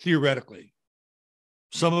 theoretically.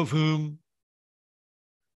 some of whom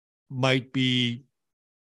might be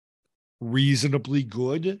reasonably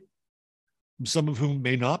good, some of whom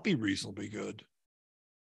may not be reasonably good.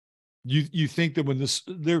 You think that when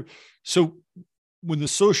the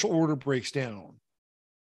social order breaks down,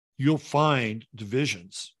 you'll find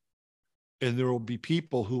divisions, and there will be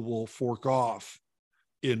people who will fork off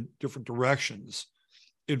in different directions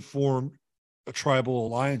and form tribal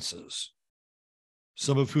alliances,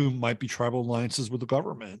 some of whom might be tribal alliances with the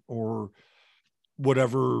government or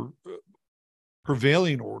whatever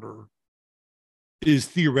prevailing order is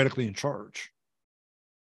theoretically in charge.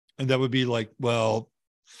 And that would be like, well,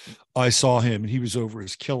 I saw him and he was over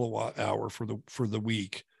his kilowatt hour for the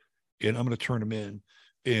week, and I'm going to turn him in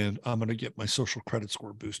and I'm going to get my social credit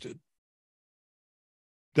score boosted.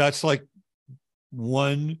 That's like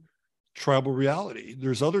one tribal reality.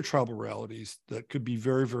 There's other tribal realities that could be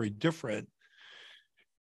very, very different.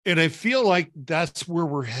 And I feel like that's where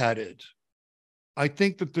we're headed. I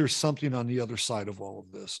think that there's something on the other side of all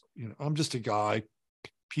of this. You know, I'm just a guy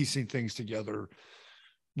piecing things together,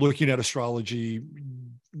 looking at astrology,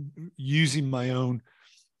 using my own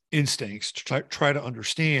instincts to try to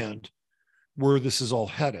understand where this is all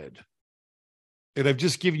headed. And I've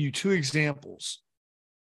just given you two examples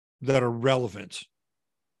that are relevant,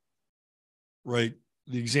 right?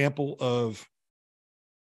 The example of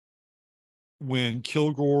when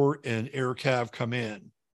Kilgore and Aircav come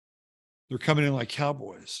in, they're coming in like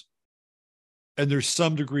cowboys. And there's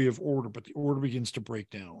some degree of order, but the order begins to break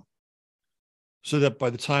down. So that by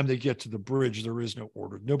the time they get to the bridge, there is no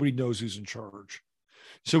order. Nobody knows who's in charge.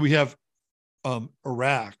 So we have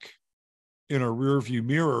Iraq in our rearview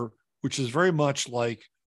mirror, which is very much like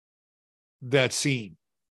that scene.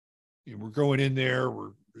 You know, we're going in there,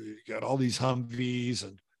 we got all these Humvees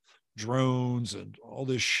and drones and all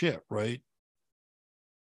this shit, right?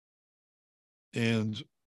 And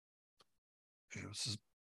you know, this is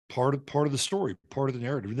part of the story, part of the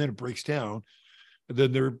narrative. And then it breaks down, and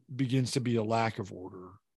then there begins to be a lack of order.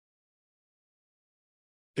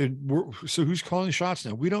 And so who's calling the shots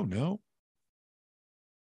now? We don't know.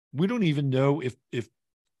 We don't even know if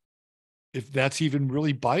that's even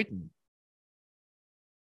really Biden.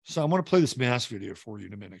 So I want to play this mass video for you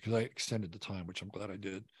in a minute because I extended the time, which I'm glad I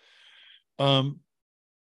did.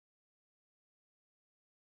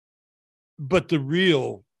 But the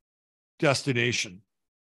real destination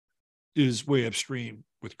is way upstream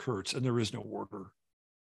with Kurtz, and there is no order.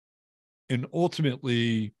 And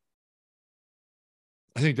ultimately,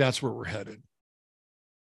 I think that's where we're headed.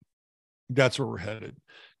 That's where we're headed.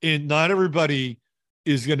 And not everybody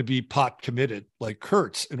is going to be pot committed like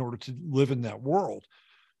Kurtz in order to live in that world.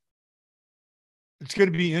 It's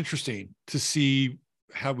going to be interesting to see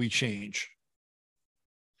how we change.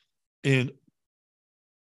 And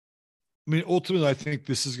I mean, ultimately, I think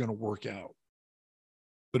this is going to work out.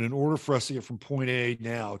 But in order for us to get from point A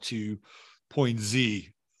now to point Z,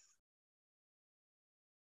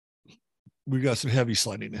 we've got some heavy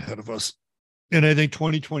sledding ahead of us. And I think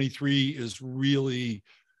 2023 is really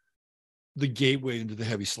the gateway into the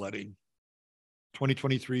heavy sledding.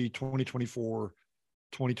 2023, 2024,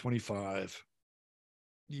 2025,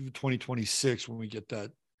 even 2026, when we get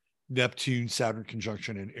that Neptune-Saturn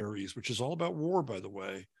conjunction in Aries, which is all about war, by the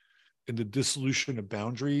way, and the dissolution of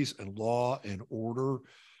boundaries and law and order.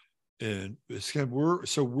 And it's kind of,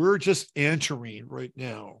 we're just entering right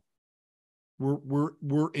now.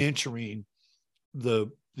 We're entering the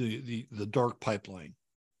dark pipeline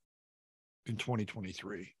in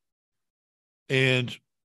 2023. And,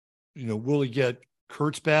 you know, will it get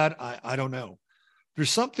Kurtz bad? I don't know. There's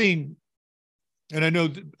something, and I know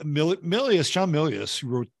John Milius,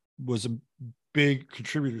 who was a big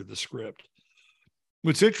contributor to the script.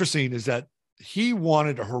 What's interesting is that he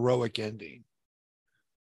wanted a heroic ending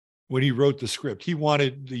when he wrote the script. He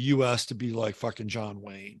wanted the U.S. to be like fucking John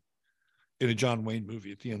Wayne in a John Wayne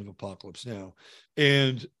movie at the end of Apocalypse Now.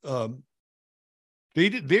 And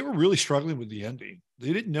they were really struggling with the ending.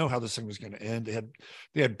 They didn't know how this thing was going to end.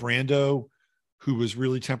 They had Brando, who was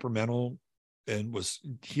really temperamental and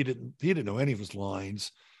he didn't know any of his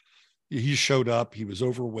lines. He showed up, he was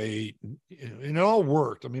overweight, and it all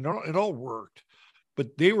worked. I mean, it all worked.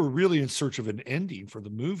 But they were really in search of an ending for the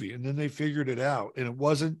movie, and then they figured it out. And it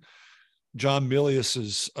wasn't John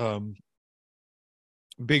Milius's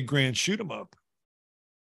big grand shoot 'em up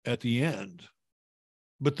at the end.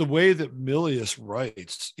 But the way that Milius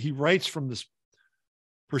writes, he writes from this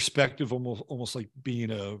perspective, almost like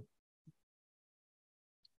being a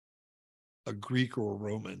Greek or a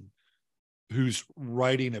Roman who's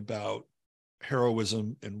writing about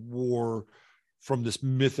heroism and war from this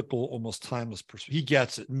mythical, almost timeless perspective. He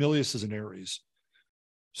gets it. Milius is an Aries.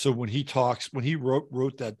 So when he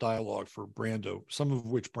wrote that dialogue for Brando, some of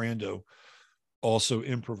which Brando also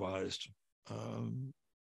improvised,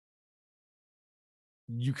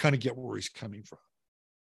 you kind of get where he's coming from,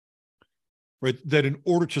 right? That in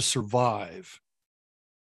order to survive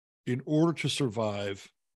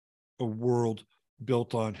a world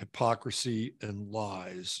built on hypocrisy and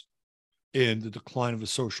lies and the decline of a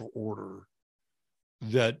social order,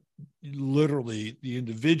 that literally the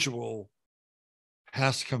individual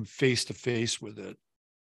has to come face to face with it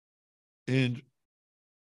and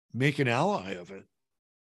make an ally of it.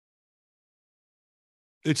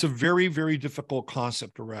 It's a very, very difficult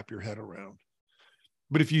concept to wrap your head around.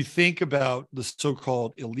 But if you think about the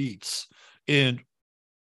so-called elites and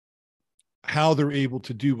how they're able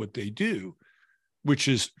to do what they do, which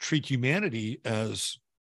is treat humanity as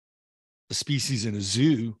a species in a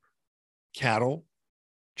zoo, cattle,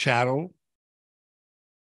 chattel,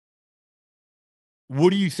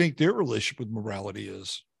 what do you think their relationship with morality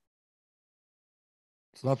is?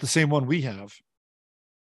 It's not the same one we have.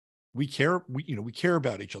 We care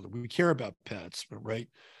about each other. We care about pets, right?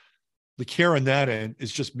 The care on that end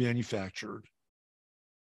is just manufactured,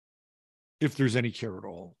 if there's any care at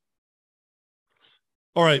all.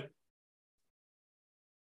 All right.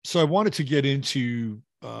 So I wanted to get into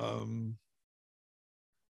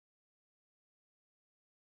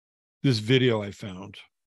this video I found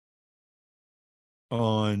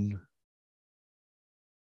on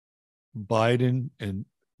Biden and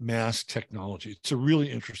mask technology. It's a really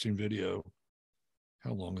interesting video.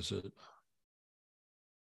 How long is it?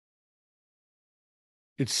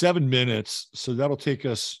 It's 7 minutes, so that'll take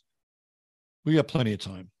us, we got plenty of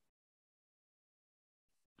time.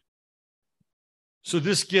 So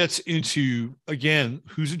this gets into, again,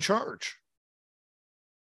 who's in charge?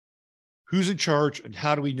 Who's in charge, and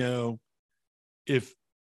how do we know if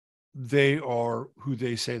they are who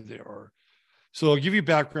they say they are? So I'll give you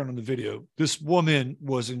background on the video. This woman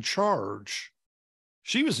was in charge.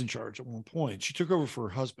 She was in charge at one point. She took over for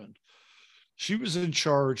her husband. She was in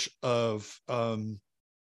charge of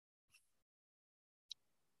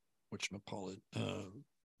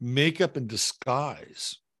makeup and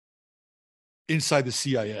disguise inside the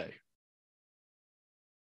CIA.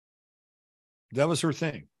 That was her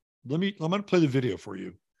thing. I'm going to play the video for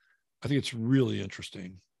you. I think it's really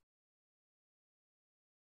interesting.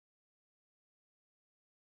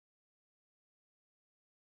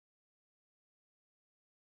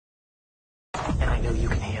 And I know you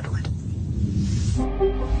can handle it.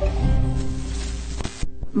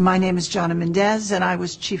 My name is Jonna Mendez, and I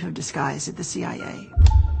was chief of disguise at the CIA.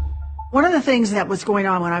 One of the things that was going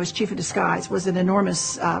on when I was chief of disguise was an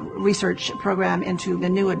enormous research program into the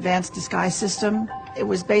new advanced disguise system. It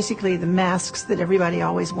was basically the masks that everybody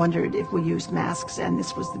always wondered if we used masks, and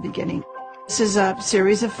this was the beginning. This is a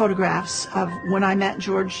series of photographs of when I met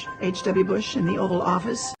George H.W. Bush in the Oval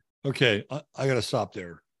Office. Okay, I got to stop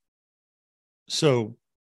there. So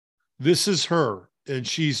this is her, and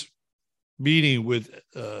she's meeting with,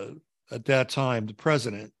 at that time, the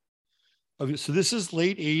president. So this is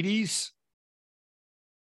late 80s.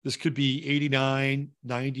 This could be 89,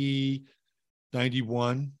 90,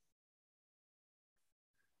 91.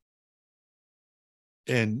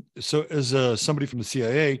 And so as somebody from the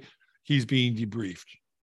CIA, he's being debriefed.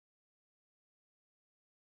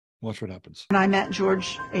 Watch what happens. When I met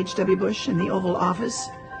George H.W. Bush in the Oval Office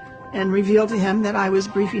and revealed to him that I was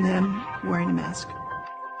briefing him wearing a mask.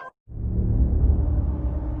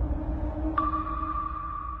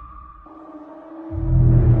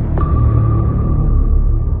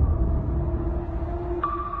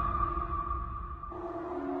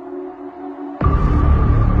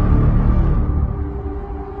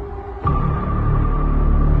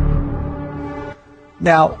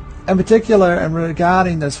 Now, in particular, and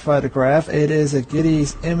regarding this photograph, it is a Getty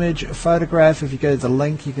image photograph. If you go to the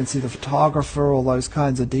link, you can see the photographer, all those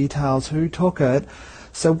kinds of details, who took it.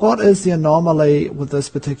 So what is the anomaly with this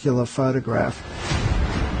particular photograph?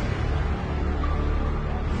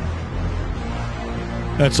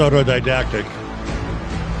 That's autodidactic.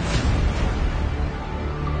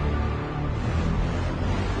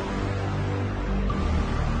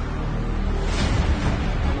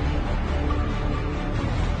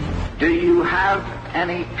 Do you have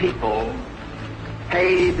any people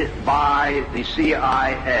paid by the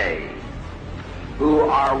CIA who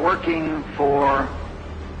are working for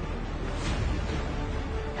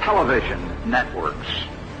television networks?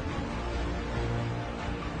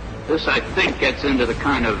 This, I think, gets into the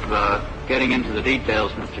kind of getting into the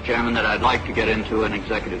details, Mr. Chairman, that I'd like to get into in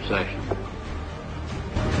executive session.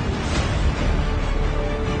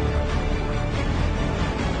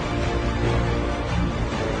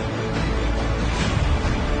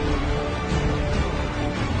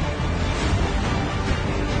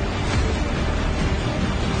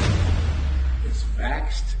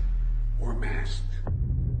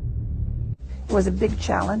 It was a big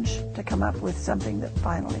challenge to come up with something that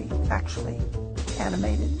finally actually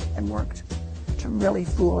animated and worked to really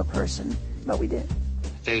fool a person, but we did.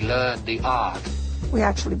 They learned the art. We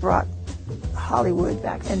actually brought Hollywood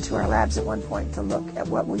back into our labs at one point to look at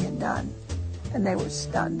what we had done, and they were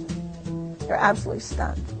stunned. They're absolutely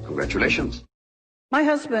stunned. Congratulations. My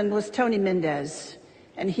husband was Tony Mendez,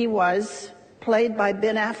 and he was played by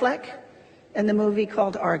Ben Affleck in the movie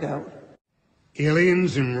called Argo.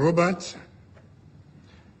 Aliens and robots?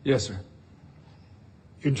 Yes, sir.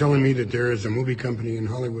 You're telling me that there is a movie company in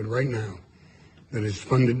Hollywood right now that is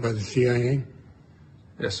funded by the CIA?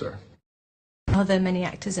 Yes, sir. Are there many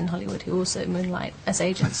actors in Hollywood who also moonlight as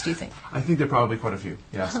agents, do you think? I think there are probably quite a few,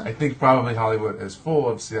 yes. I think probably Hollywood is full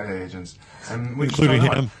of CIA agents. And we including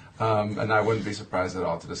him. And I wouldn't be surprised at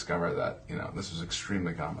all to discover that, this was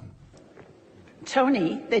extremely common.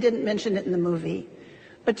 Tony, they didn't mention it in the movie,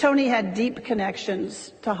 but Tony had deep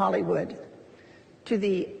connections to Hollywood, to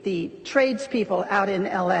the tradespeople out in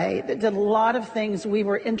LA that did a lot of things we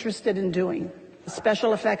were interested in doing.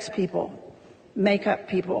 Special effects people, makeup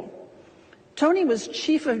people. Tony was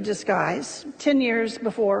chief of disguise 10 years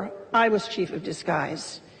before I was chief of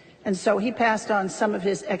disguise. And so he passed on some of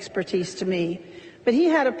his expertise to me. But he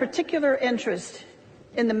had a particular interest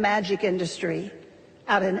in the magic industry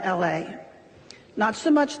out in LA. Not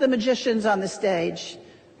so much the magicians on the stage,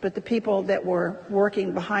 but the people that were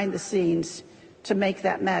working behind the scenes to make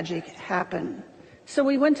that magic happen. So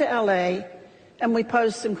we went to LA and we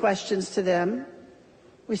posed some questions to them.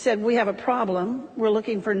 We said, we have a problem. We're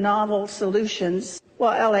looking for novel solutions.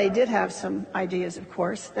 Well, LA did have some ideas, of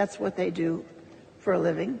course. That's what they do for a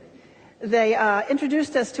living. They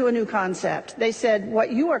introduced us to a new concept. They said,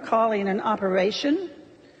 what you are calling an operation,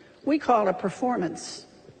 we call a performance.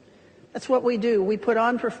 That's what we do. We put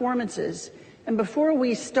on performances. And before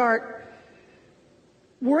we start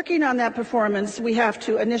working on that performance, we have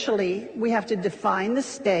to define the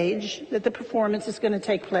stage that the performance is going to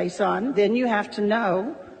take place on. Then you have to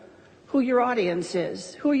know who your audience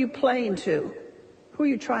is. Who are you playing to? Who are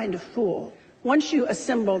you trying to fool? Once you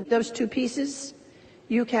assemble those two pieces,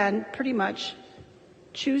 you can pretty much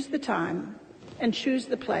choose the time and choose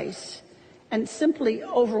the place and simply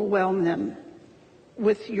overwhelm them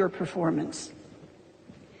with your performance.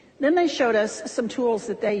 Then they showed us some tools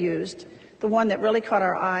that they used. The one that really caught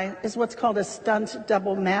our eye is what's called a stunt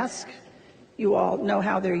double mask. You all know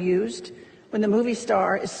how they're used. When the movie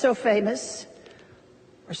star is so famous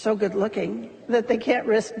or so good looking that they can't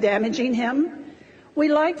risk damaging him, we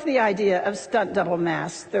liked the idea of stunt double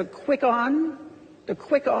masks. They're quick on, they're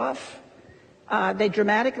quick off, they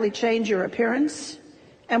dramatically change your appearance,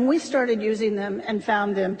 and we started using them and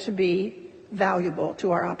found them to be valuable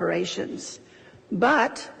to our operations.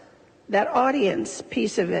 But that audience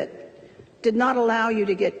piece of it did not allow you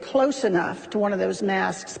to get close enough to one of those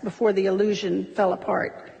masks before the illusion fell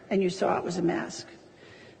apart and you saw it was a mask.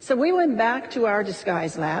 So we went back to our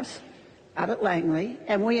disguise labs out at Langley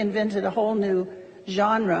and we invented a whole new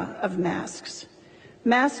genre of masks.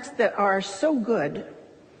 Masks that are so good,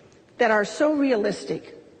 that are so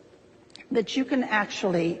realistic, that you can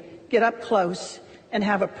actually get up close and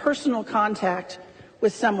have a personal contact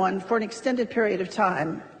with someone for an extended period of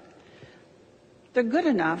time. They're good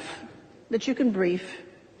enough that you can brief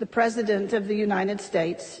the President of the United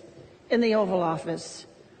States in the Oval Office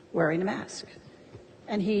wearing a mask.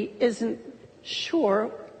 And he isn't sure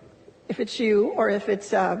if it's you or if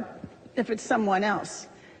it's someone else.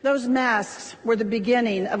 Those masks were the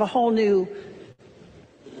beginning of a whole new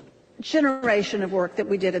generation of work that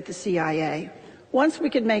we did at the CIA. Once we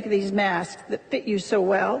could make these masks that fit you so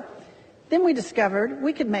well, then we discovered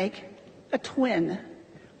we could make a twin.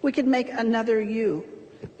 We could make another you.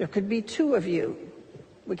 There could be two of you.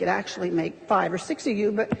 We could actually make 5 or 6 of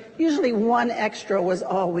you, but usually one extra was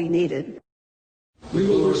all we needed. We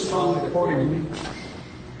will respond accordingly.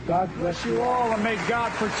 God bless you all, and may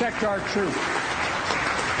God protect our troops.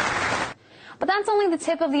 But that's only the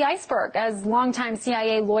tip of the iceberg. As longtime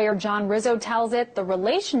CIA lawyer John Rizzo tells it, the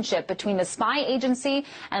relationship between the spy agency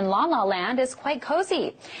and La La Land is quite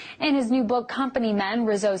cozy. In his new book, Company Men,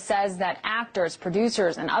 Rizzo says that actors,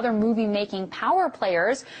 producers, and other movie-making power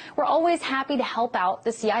players were always happy to help out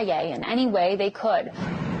the CIA in any way they could.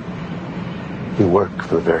 You work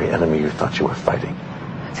for the very enemy you thought you were fighting.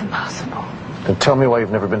 It's impossible. Then tell me why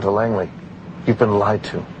you've never been to Langley. You've been lied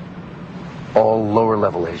to. All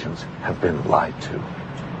lower-level agents have been lied to.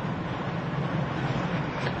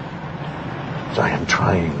 I am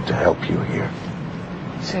trying to help you here.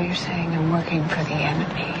 So you're saying I'm working for the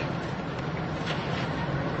enemy?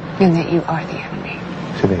 And that you are the enemy?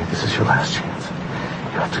 Jimmy, this is your last chance.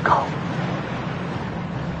 You have to go.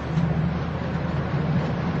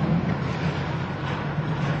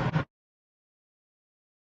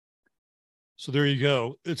 So there you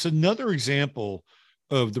go. It's another example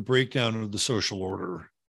of the breakdown of the social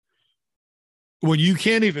order. When you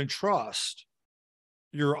can't even trust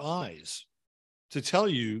your eyes to tell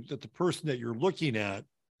you that the person that you're looking at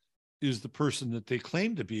is the person that they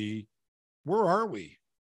claim to be, where are we?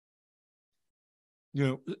 You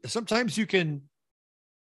know, sometimes you can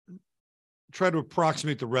try to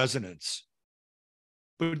approximate the resonance,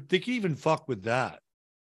 but they can even fuck with that.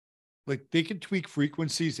 Like they can tweak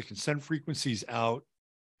frequencies, they can send frequencies out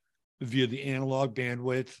via the analog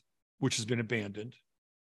bandwidth, which has been abandoned,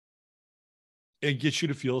 and get you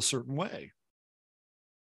to feel a certain way.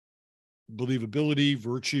 Believability,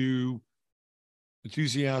 virtue,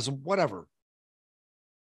 enthusiasm, whatever.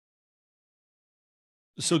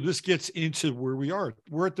 So this gets into where we are.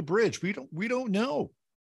 We're at the bridge. We don't know.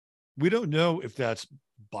 We don't know if that's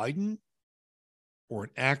Biden or an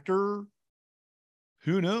actor.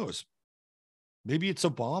 Who knows? Maybe it's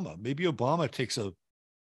Obama. Maybe Obama takes a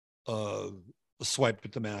swipe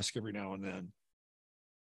at the mask every now and then.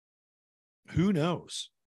 Who knows?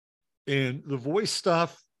 And the voice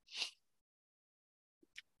stuff,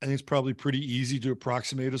 I think it's probably pretty easy to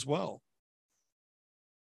approximate as well.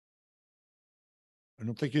 I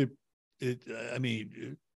don't think I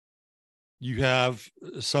mean, you have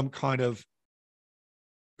some kind of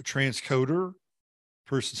transcoder,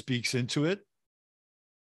 person speaks into it.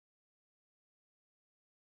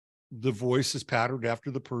 The voice is patterned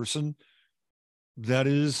after the person that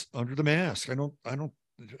is under the mask. I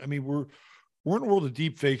mean, we're in a world of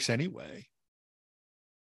deep fakes anyway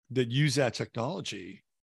that use that technology.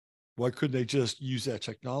 Why couldn't they just use that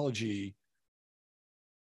technology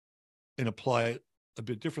and apply it a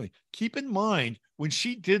bit differently? Keep in mind, when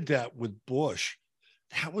she did that with Bush,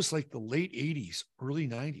 that was like the late 80s, early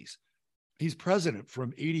 90s. He's president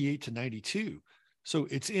from 88 to 92. So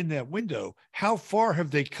it's in that window. How far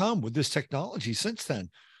have they come with this technology since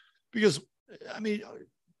then? Because, I mean,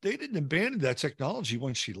 they didn't abandon that technology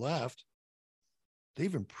when she left.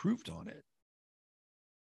 They've improved on it.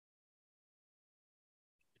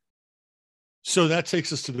 So that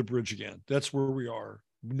takes us to the bridge again. That's where we are.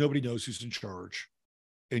 Nobody knows who's in charge.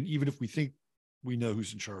 And even if we think we know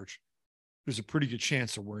who's in charge, there's a pretty good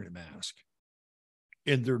chance they're wearing a mask.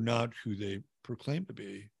 And they're not who they proclaim to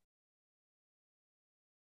be.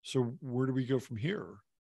 So where do we go from here?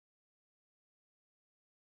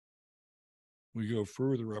 We go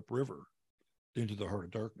further upriver into the heart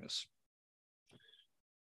of darkness.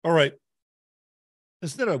 All right.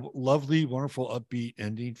 Isn't that a lovely, wonderful, upbeat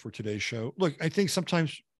ending for today's show? Look, I think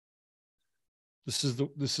sometimes this is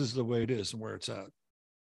the way it is and where it's at.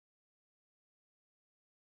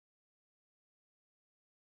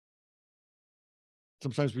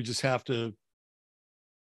 Sometimes we just have to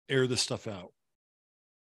air this stuff out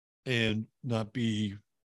and not be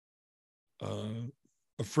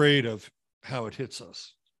afraid of how it hits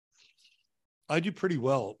us. I do pretty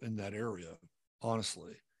well in that area,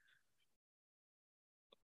 honestly.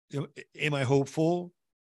 Am I hopeful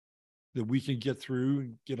that we can get through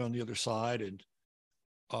and get on the other side and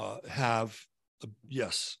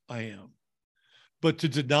yes, I am. But to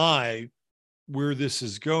deny where this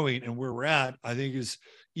is going and where we're at, I think is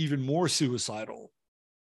even more suicidal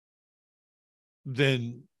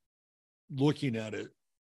than looking at it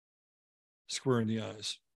square in the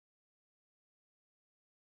eyes.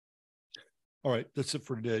 All right, that's it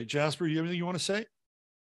for today. Jasper, you have anything you want to say?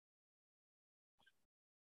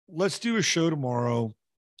 Let's do a show tomorrow.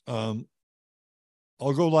 I'll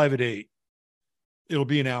go live at 8. It'll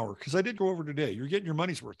be an hour because I did go over today. You're getting your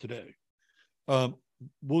money's worth today.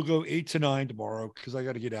 We'll go 8 to 9 tomorrow because I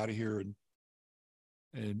got to get out of here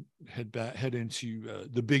and head into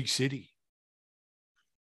the big city.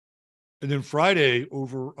 And then Friday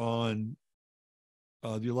over on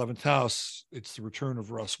the 11th house, it's the return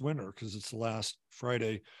of Russ Winter because it's the last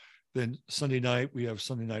Friday. Then Sunday night, we have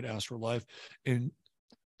Sunday Night Astro Live. And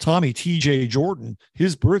Tommy TJ Jordan,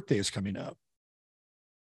 his birthday is coming up.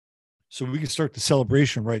 So we can start the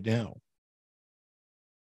celebration right now.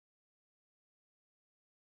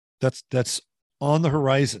 That's on the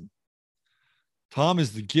horizon. Tom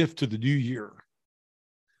is the gift to the new year.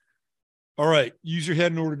 All right. Use your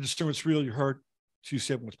head in order to discern what's real, your heart to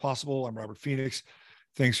say what's possible. I'm Robert Phoenix.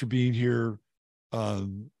 Thanks for being here.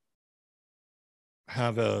 Have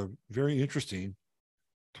a very interesting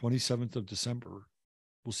 27th of December.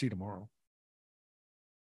 We'll see you tomorrow.